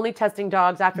times we're only testing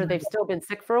dogs after they've still been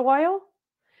sick for a while.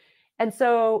 And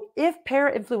so if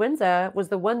parainfluenza was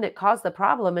the one that caused the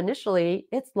problem initially,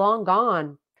 it's long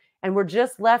gone. And we're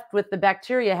just left with the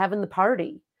bacteria having the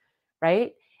party,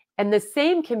 right? And the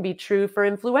same can be true for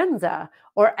influenza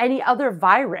or any other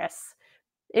virus,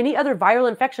 any other viral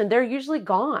infection. They're usually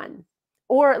gone,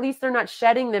 or at least they're not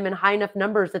shedding them in high enough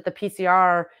numbers that the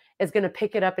PCR is going to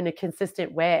pick it up in a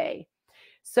consistent way.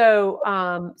 So,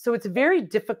 so it's very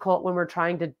difficult when we're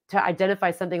trying to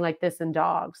identify something like this in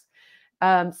dogs.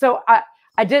 So I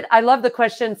love the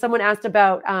question. Someone asked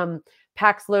about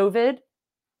Paxlovid.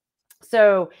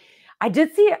 So I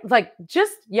did see, like,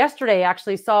 just yesterday,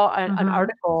 actually saw an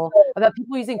article about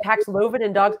people using Paxlovid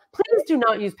in dogs. Please do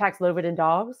not use Paxlovid in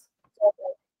dogs.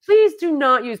 Please do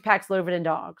not use Paxlovid in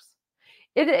dogs.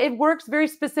 It works very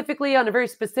specifically on a very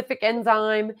specific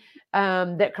enzyme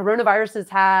that coronaviruses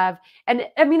have. And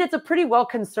I mean, it's a pretty well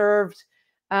conserved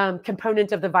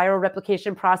component of the viral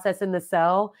replication process in the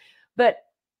cell, but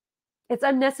it's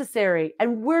unnecessary.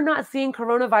 And we're not seeing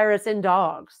coronavirus in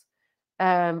dogs.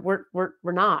 We're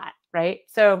not, right?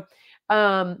 So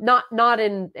not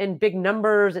in big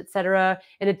numbers, et cetera.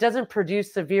 And it doesn't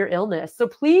produce severe illness. So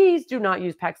please do not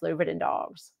use Paxlovid in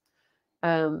dogs.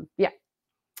 Yeah.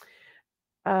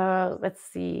 Let's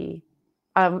see.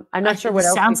 I'm not sure what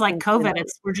else. Sounds like COVID.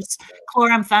 We're just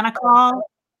chloramphenicol.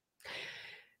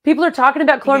 People are talking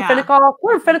about chloramphenicol.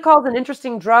 Yeah. Chloramphenicol is an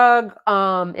interesting drug.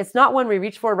 It's not one we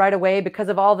reach for right away because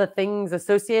of all the things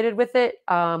associated with it.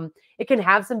 It can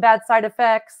have some bad side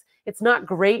effects. It's not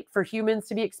great for humans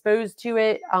to be exposed to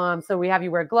it. So we have you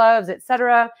wear gloves, et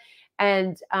cetera.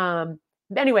 And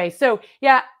anyway, so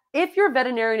yeah, if your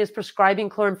veterinarian is prescribing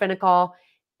chloramphenicol,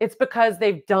 it's because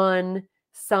they've done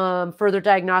some further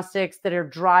diagnostics that are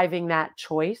driving that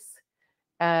choice.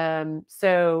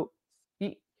 So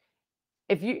I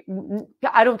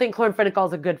don't think chloramphenicol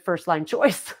is a good first line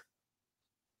choice.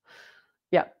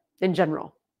 Yeah, in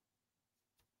general.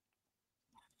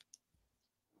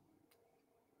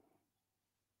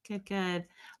 Good.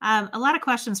 A lot of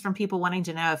questions from people wanting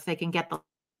to know if they can get the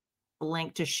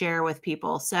link to share with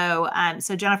people. So,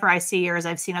 so Jennifer, I see yours.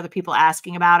 I've seen other people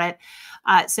asking about it.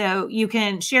 So you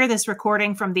can share this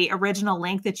recording from the original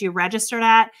link that you registered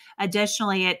at.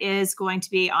 Additionally, it is going to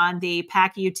be on the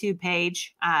PAC YouTube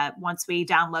page once we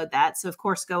download that. So of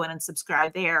course, go in and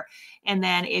subscribe there. And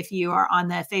then if you are on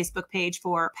the Facebook page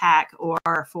for PAC or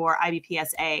for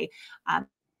IBPSA,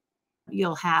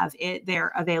 you'll have it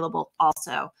there available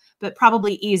also, but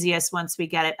probably easiest once we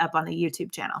get it up on the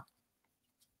YouTube channel.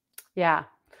 Yeah.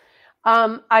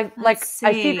 I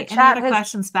see the chat has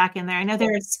questions back in there. I know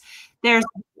there's I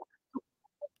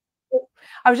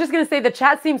was just going to say the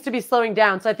chat seems to be slowing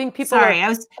down. So I think people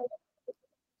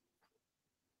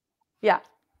yeah.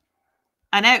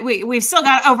 I know we've still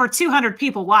got over 200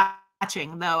 people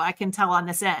watching though. I can tell on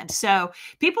this end. So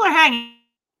people are hanging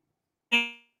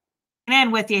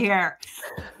in with you here.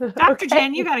 Dr.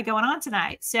 Jen, you got it going on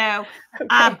tonight. So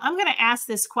I'm going to ask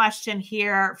this question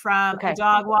here from a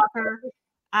dog walker.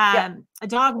 A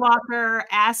dog walker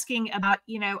asking about,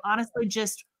 honestly,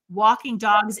 just walking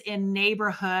dogs in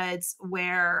neighborhoods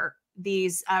where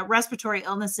these respiratory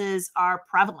illnesses are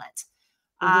prevalent.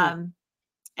 I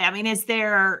mean, you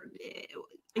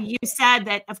said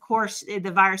that, of course,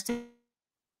 the virus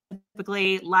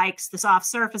typically likes the soft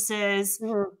surfaces,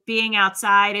 being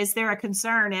outside. Is there a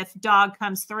concern if dog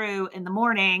comes through in the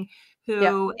morning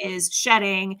who is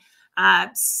shedding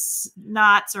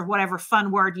knots or whatever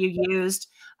fun word you used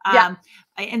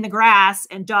in the grass,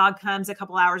 and dog comes a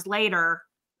couple hours later,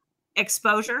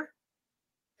 exposure?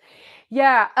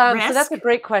 Yeah. So that's a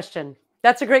great question.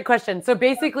 That's a great question. So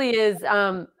basically is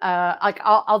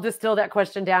I'll distill that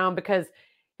question down because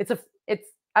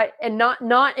and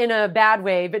not in a bad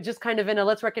way, but just kind of in a,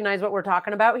 let's recognize what we're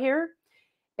talking about here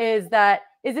is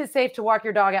it safe to walk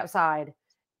your dog outside?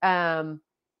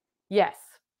 Yes.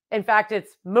 In fact,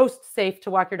 it's most safe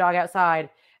to walk your dog outside.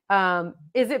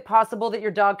 Is it possible that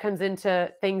your dog comes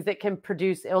into things that can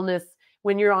produce illness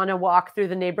when you're on a walk through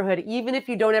the neighborhood, even if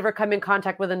you don't ever come in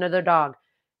contact with another dog?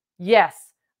 Yes,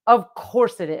 of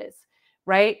course it is.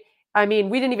 right? I mean,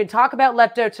 we didn't even talk about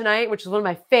lepto tonight, which is one of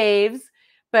my faves.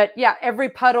 But yeah, every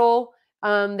puddle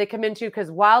they come into,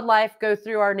 because wildlife go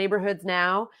through our neighborhoods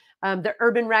now. The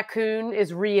urban raccoon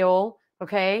is real,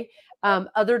 okay?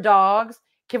 Other dogs.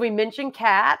 Can we mention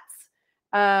cats?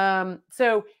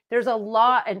 So there's a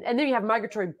lot, and then you have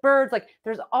migratory birds. Like,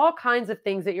 there's all kinds of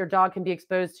things that your dog can be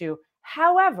exposed to.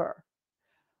 However,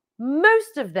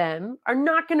 most of them are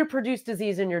not going to produce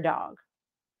disease in your dog.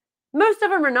 Most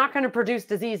of them are not going to produce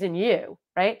disease in you,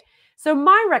 right? So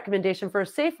my recommendation for a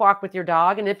safe walk with your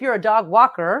dog, and if you're a dog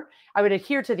walker, I would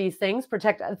adhere to these things,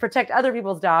 protect other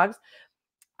people's dogs.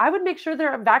 I would make sure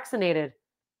they're vaccinated.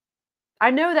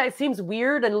 I know that it seems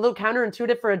weird and a little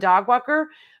counterintuitive for a dog walker,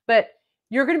 but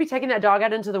you're going to be taking that dog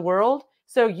out into the world.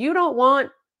 So you don't want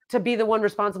to be the one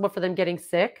responsible for them getting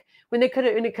sick when it could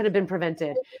have been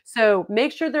prevented. So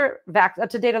make sure they're up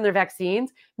to date on their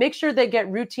vaccines. Make sure they get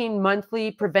routine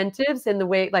monthly preventives in the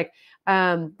way, like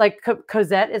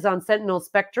Cosette is on Sentinel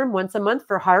Spectrum once a month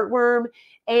for heartworm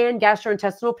and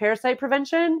gastrointestinal parasite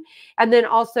prevention. And then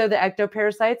also the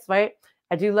ectoparasites, right?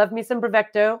 I do love me some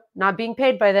Bravecto, not being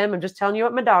paid by them. I'm just telling you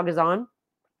what my dog is on.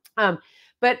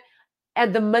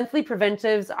 And the monthly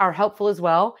preventives are helpful as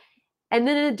well. And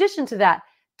then in addition to that,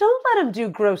 don't let them do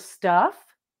gross stuff,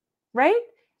 right?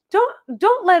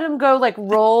 Don't let them go like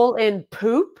roll in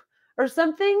poop or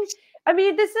something. I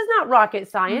mean, this is not rocket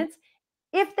science.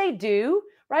 If they do,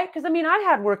 right? Because I mean, I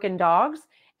had working dogs,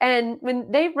 and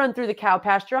when they run through the cow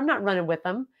pasture, I'm not running with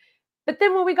them. But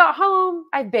then when we got home,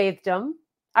 I bathed them.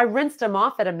 I rinsed them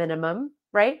off at a minimum,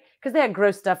 right? Because they had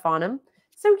gross stuff on them.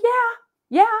 So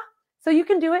yeah. So you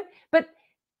can do it, but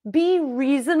be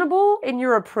reasonable in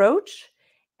your approach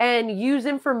and use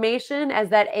information as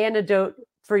that antidote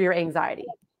for your anxiety.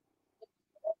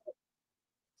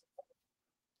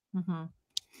 Mm-hmm.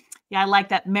 Yeah, I like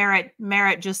that.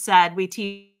 Merritt just said we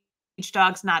teach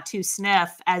dogs not to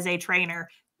sniff as a trainer,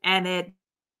 and it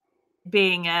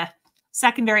being a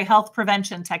secondary health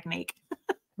prevention technique.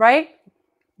 Right?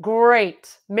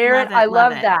 Great. Merritt, I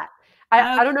love that.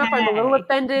 I don't know if I'm a little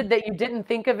offended that you didn't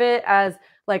think of it as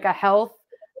like a health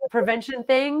prevention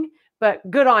thing, but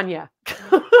good on you.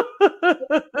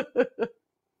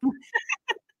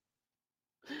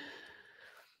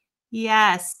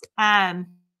 Yes.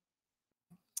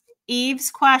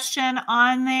 Eve's question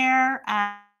on there.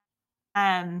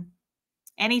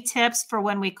 Any tips for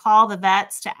when we call the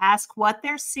vets to ask what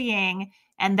they're seeing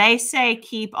and they say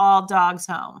keep all dogs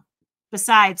home,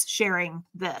 besides sharing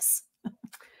this?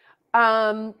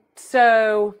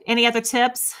 So any other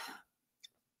tips?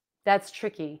 That's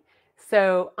tricky.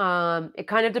 So it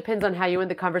kind of depends on how you want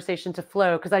the conversation to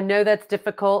flow, because I know that's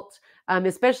difficult,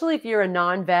 especially if you're a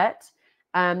non-vet.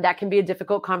 That can be a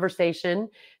difficult conversation.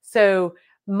 So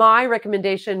my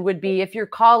recommendation would be, if you're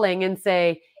calling and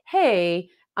say, hey,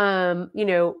 can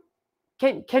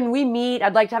we meet?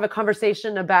 I'd like to have a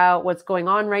conversation about what's going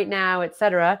on right now, et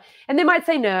cetera. And they might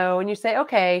say no. And you say,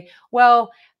 okay,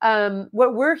 well,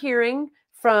 what we're hearing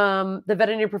from the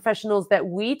veterinary professionals that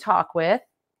we talk with,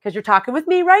 because you're talking with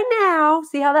me right now,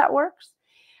 see how that works,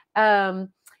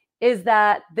 is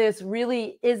that this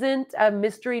really isn't a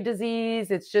mystery disease.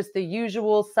 It's just the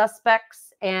usual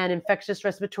suspects and infectious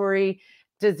respiratory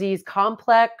disease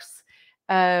complex.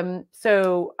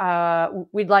 So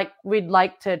we'd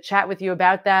like to chat with you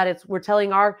about that.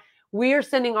 We're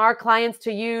sending our clients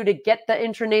to you to get the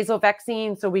intranasal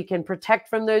vaccine so we can protect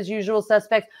from those usual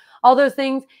suspects, all those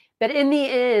things. But in the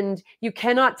end, you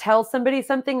cannot tell somebody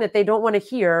something that they don't want to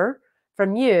hear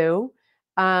from you.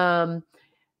 But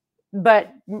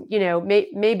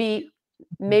maybe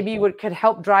what could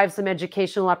help drive some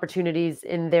educational opportunities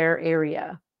in their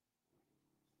area.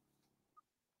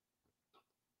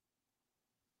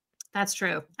 That's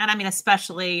true. And I mean,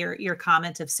 especially your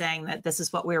comment of saying that this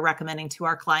is what we're recommending to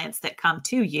our clients that come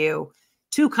to you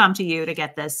to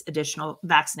get this additional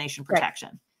vaccination protection.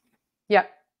 Right.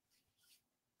 Yep.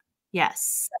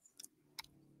 Yes.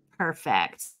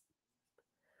 Perfect.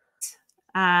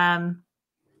 Laura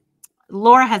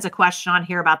has a question on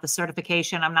here about the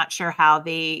certification. I'm not sure how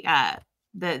the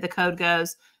code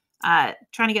goes.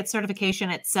 Trying to get certification,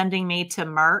 it's sending me to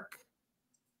Merck.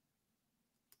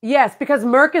 Yes, because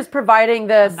Merck is providing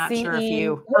the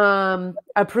CE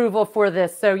approval for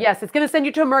this. So yes, it's going to send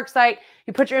you to a Merck site.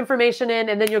 You put your information in,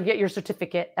 and then you'll get your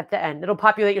certificate at the end. It'll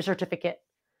populate your certificate.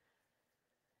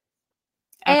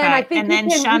 Okay. And I think then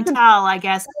Chantal, I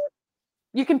guess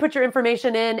you can put your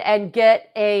information in and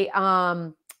get a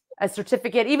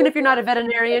certificate, even if you're not a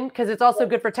veterinarian, because it's also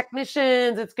good for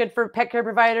technicians. It's good for pet care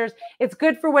providers. It's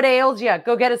good for what ails you.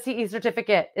 Go get a CE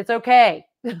certificate. It's okay.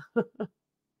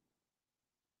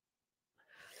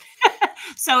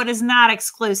 So it is not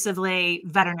exclusively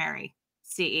veterinary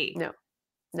CE. No,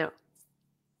 no.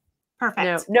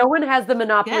 Perfect. No one has the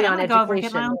monopoly on Go over and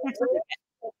get my education. own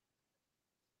certificate.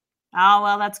 Oh,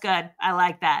 well, that's good. I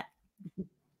like that.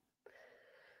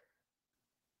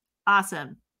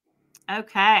 Awesome.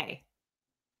 Okay.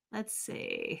 Let's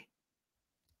see.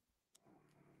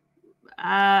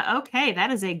 Okay, that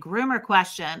is a groomer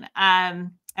question. I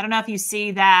don't know if you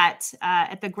see that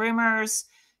at the groomers,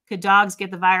 could dogs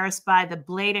get the virus by the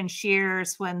blade and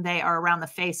shears when they are around the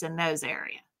face and nose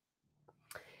area?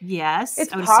 Yes,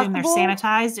 It's I would possible. assume they're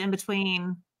sanitized in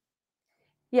between.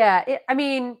 Yeah, I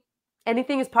mean,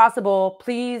 anything is possible.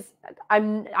 Please,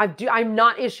 I'm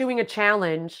not issuing a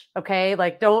challenge. Okay,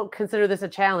 like don't consider this a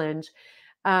challenge.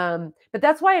 But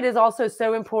that's why it is also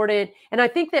so important. And I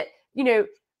think that the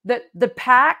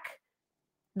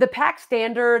PACC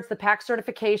standards, the PACC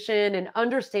certification, and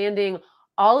understanding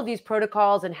all of these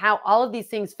protocols and how all of these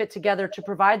things fit together to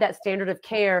provide that standard of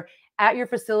care at your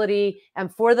facility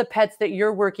and for the pets that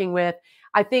you're working with,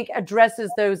 I think addresses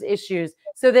those issues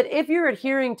so that if you're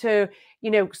adhering to,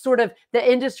 sort of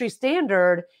the industry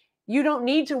standard, you don't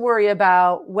need to worry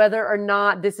about whether or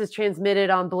not this is transmitted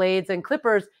on blades and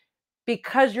clippers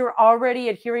because you're already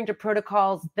adhering to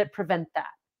protocols that prevent that,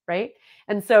 right?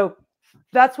 And so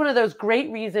that's one of those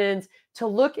great reasons to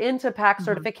look into PACC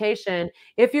certification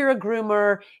if you're a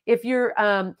groomer, if you're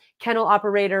kennel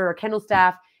operator or kennel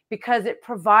staff, because it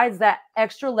provides that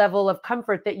extra level of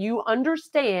comfort that you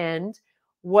understand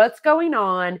what's going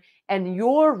on and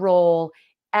your role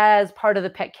as part of the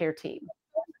pet care team.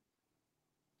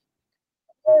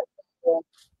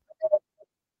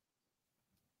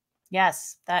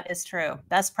 Yes, that is true.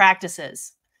 Best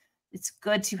practices. It's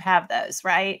good to have those,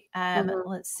 right?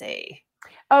 Let's see.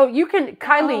 Oh, you can,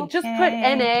 Kylie, just put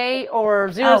NA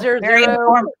or 000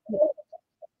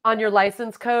 on your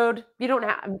license code. You don't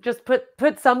have, just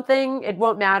put something. It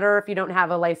won't matter if you don't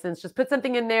have a license. Just put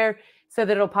something in there so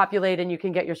that it'll populate and you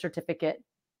can get your certificate.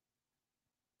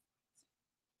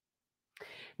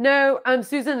 No,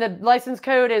 Susan, the license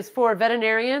code is for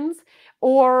veterinarians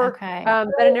or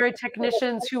veterinary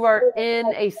technicians who are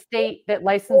in a state that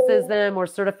licenses them or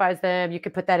certifies them. You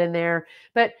could put that in there.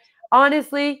 But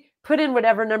honestly, put in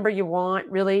whatever number you want,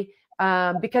 really,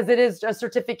 because it is a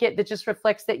certificate that just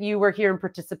reflects that you were here and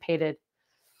participated.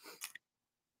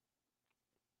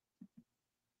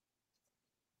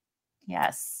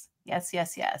 Yes, yes,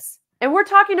 yes, yes. And we're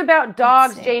talking about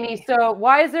dogs, Janie. So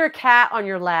why is there a cat on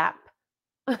your lap?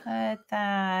 Put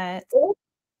that.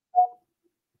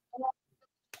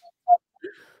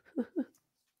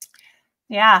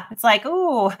 Yeah, it's like,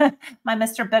 ooh, my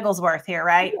Mr. Bigglesworth here,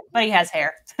 right? But he has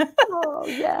hair. Oh,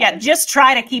 yeah. Yeah, just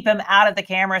try to keep him out of the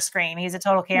camera screen. He's a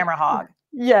total camera hog.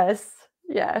 Yes,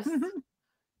 yes.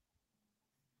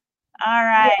 All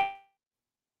right.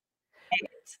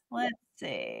 Let's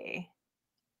see.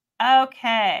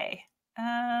 Okay.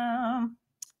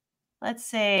 Let's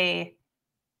see.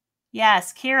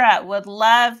 Yes, Kira, would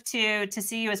love to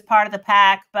see you as part of the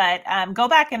PACC, but go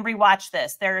back and rewatch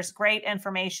this. There's great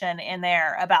information in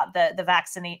there about the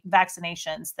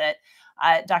vaccinations that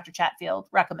Dr. Chatfield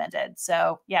recommended.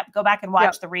 So yeah, go back and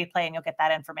watch the replay and you'll get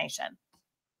that information.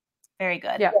 Very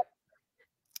good. Yeah.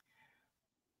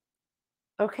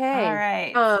 Okay. All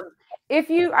right. I would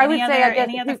say, I guess,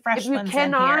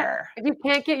 if you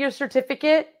can't get your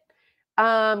certificate,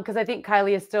 because I think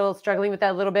Kylie is still struggling with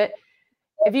that a little bit.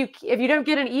 If you don't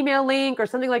get an email link or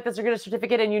something like this or get a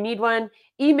certificate and you need one,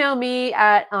 email me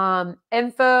at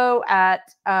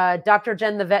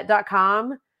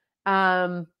info@drjenthevet.com,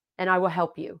 and I will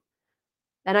help you.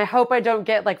 And I hope I don't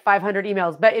get like 500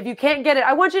 emails. But if you can't get it,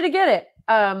 I want you to get it.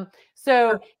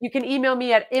 So you can email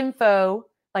me at info,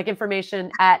 like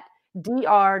information, at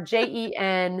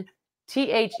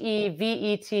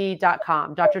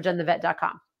drjenthevet.com,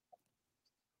 drjenthevet.com.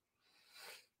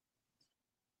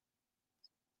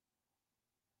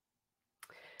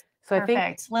 So Perfect. I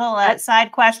think little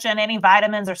side question: any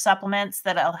vitamins or supplements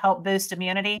that'll help boost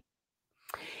immunity?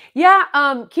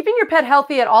 Yeah, keeping your pet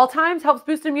healthy at all times helps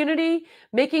boost immunity.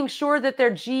 Making sure that their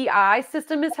GI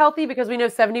system is healthy, because we know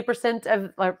 70%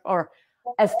 of, or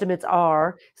estimates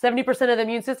are 70% of the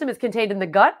immune system is contained in the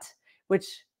gut,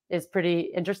 which is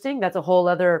pretty interesting. That's a whole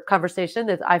other conversation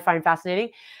that I find fascinating.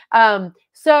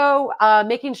 So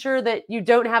making sure that you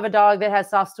don't have a dog that has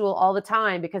soft stool all the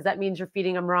time, because that means you're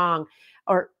feeding them wrong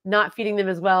or not feeding them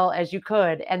as well as you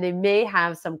could. And they may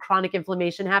have some chronic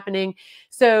inflammation happening.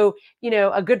 So,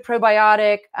 a good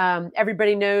probiotic,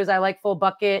 everybody knows I like Full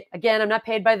Bucket. Again, I'm not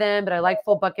paid by them, but I like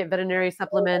Full Bucket veterinary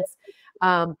supplements.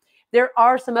 There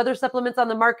are some other supplements on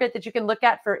the market that you can look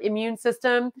at for immune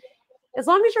system. as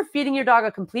long as you're feeding your dog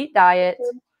a complete diet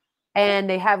and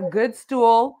they have good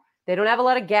stool, they don't have a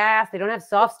lot of gas, they don't have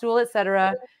soft stool,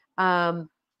 etc.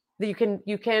 You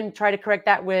can try to correct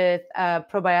that with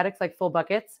probiotics like full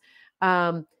buckets.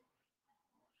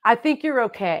 I think you're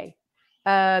okay.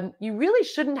 You really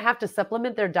shouldn't have to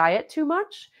supplement their diet too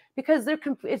much because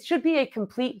it should be a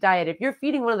complete diet. If you're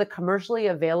feeding one of the commercially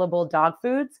available dog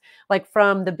foods, like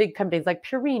from the big companies like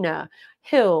Purina,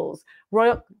 Hills,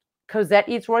 Royal Cosette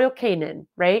eats Royal Canin,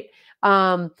 right?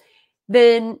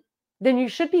 Then you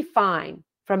should be fine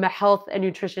from a health and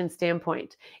nutrition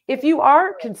standpoint. If you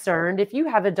are concerned, if you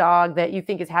have a dog that you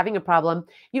think is having a problem,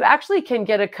 you actually can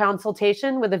get a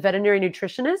consultation with a veterinary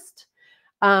nutritionist.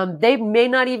 They may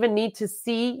not even need to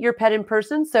see your pet in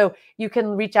person, so you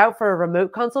can reach out for a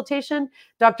remote consultation.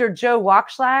 Dr. Joe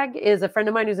Wachschlag is a friend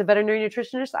of mine who's a veterinary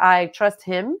nutritionist. I trust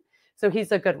him, so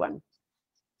he's a good one.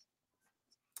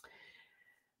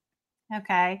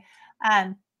 Okay.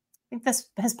 I think this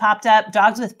has popped up.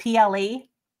 Dogs with PLE.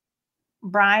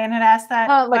 Brian had asked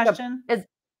that question. Is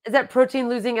that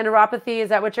protein-losing enteropathy? Is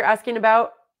that what you're asking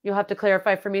about? You'll have to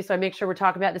clarify for me so I make sure we're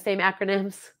talking about the same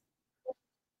acronyms.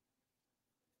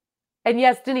 And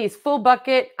yes, Denise, full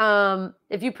bucket.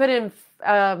 If you put in,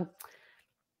 I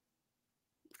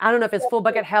don't know if it's full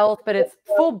bucket health, but it's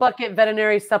full bucket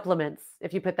veterinary supplements.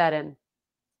 If you put that in.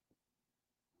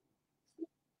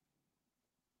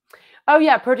 Oh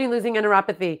yeah, protein losing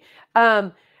enteropathy.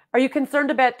 Are you concerned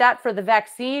about that for the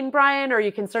vaccine, Brian? Or are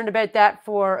you concerned about that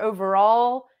for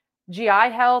overall GI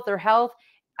health or health?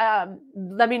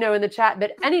 Let me know in the chat.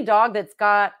 But any dog that's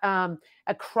got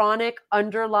a chronic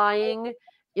underlying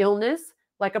illness,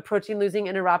 like a protein-losing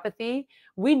enteropathy,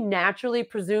 we naturally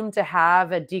presume to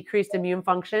have a decreased immune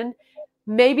function.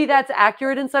 Maybe that's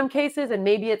accurate in some cases, and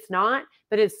maybe it's not,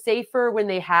 but it's safer when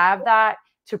they have that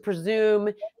to presume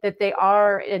that they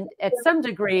are, at some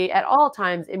degree, at all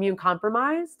times, immune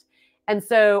compromised. And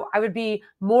so I would be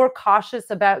more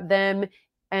cautious about them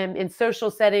in social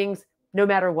settings, no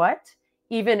matter what,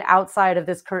 even outside of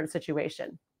this current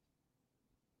situation.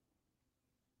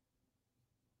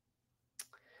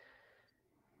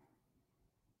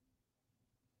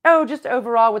 Oh, just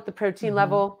overall with the protein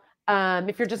level.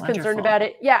 If you're just concerned about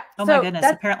it. Yeah. Oh my goodness.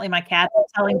 Apparently my cat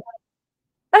is telling.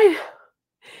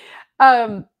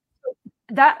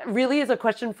 That really is a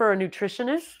question for a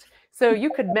nutritionist. So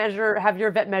you could have your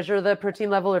vet measure the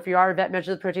protein level. If you are a vet,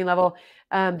 measure the protein level.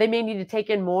 They may need to take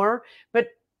in more, but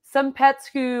some pets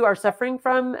who are suffering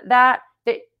from that,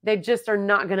 they just are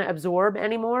not going to absorb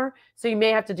anymore. So you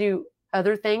may have to do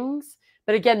other things.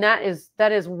 But again, that is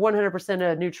 100%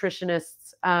 a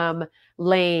nutritionist's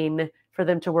lane for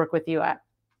them to work with you at.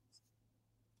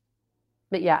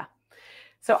 But yeah,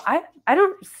 so I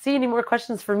don't see any more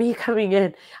questions for me coming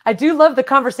in. I do love the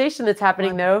conversation that's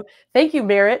happening though. Thank you,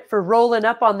 Merritt, for rolling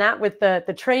up on that with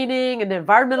the training and the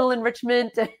environmental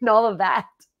enrichment and all of that.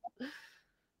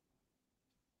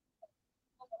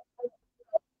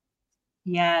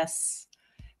 Yes.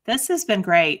 This has been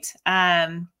great.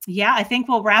 Yeah, I think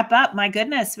we'll wrap up. My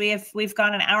goodness, we've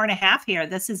gone an hour and a half here.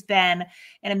 This has been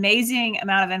an amazing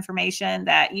amount of information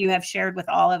that you have shared with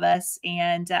all of us.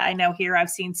 And I know here I've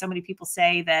seen so many people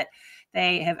say that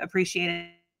they have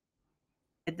appreciated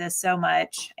this so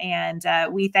much. And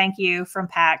we thank you from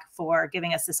PAC for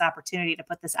giving us this opportunity to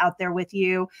put this out there with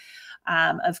you.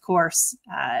 Of course,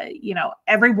 you know,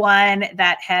 everyone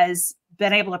that has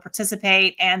been able to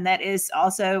participate and that is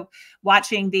also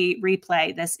watching the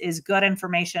replay. This is good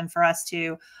information for us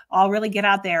to all really get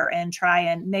out there and try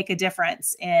and make a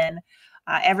difference in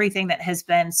everything that has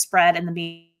been spread in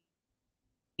the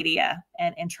media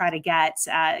and try to get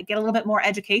a little bit more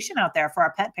education out there for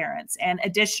our pet parents and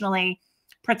additionally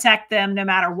protect them no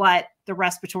matter what the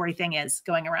respiratory thing is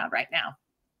going around right now.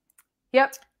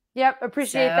 Yep.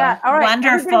 Appreciate that. All right.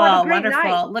 Wonderful.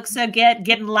 Night. Looks so good.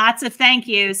 Getting lots of thank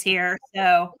yous here.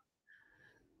 So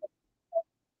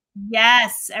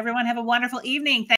yes, everyone have a wonderful evening.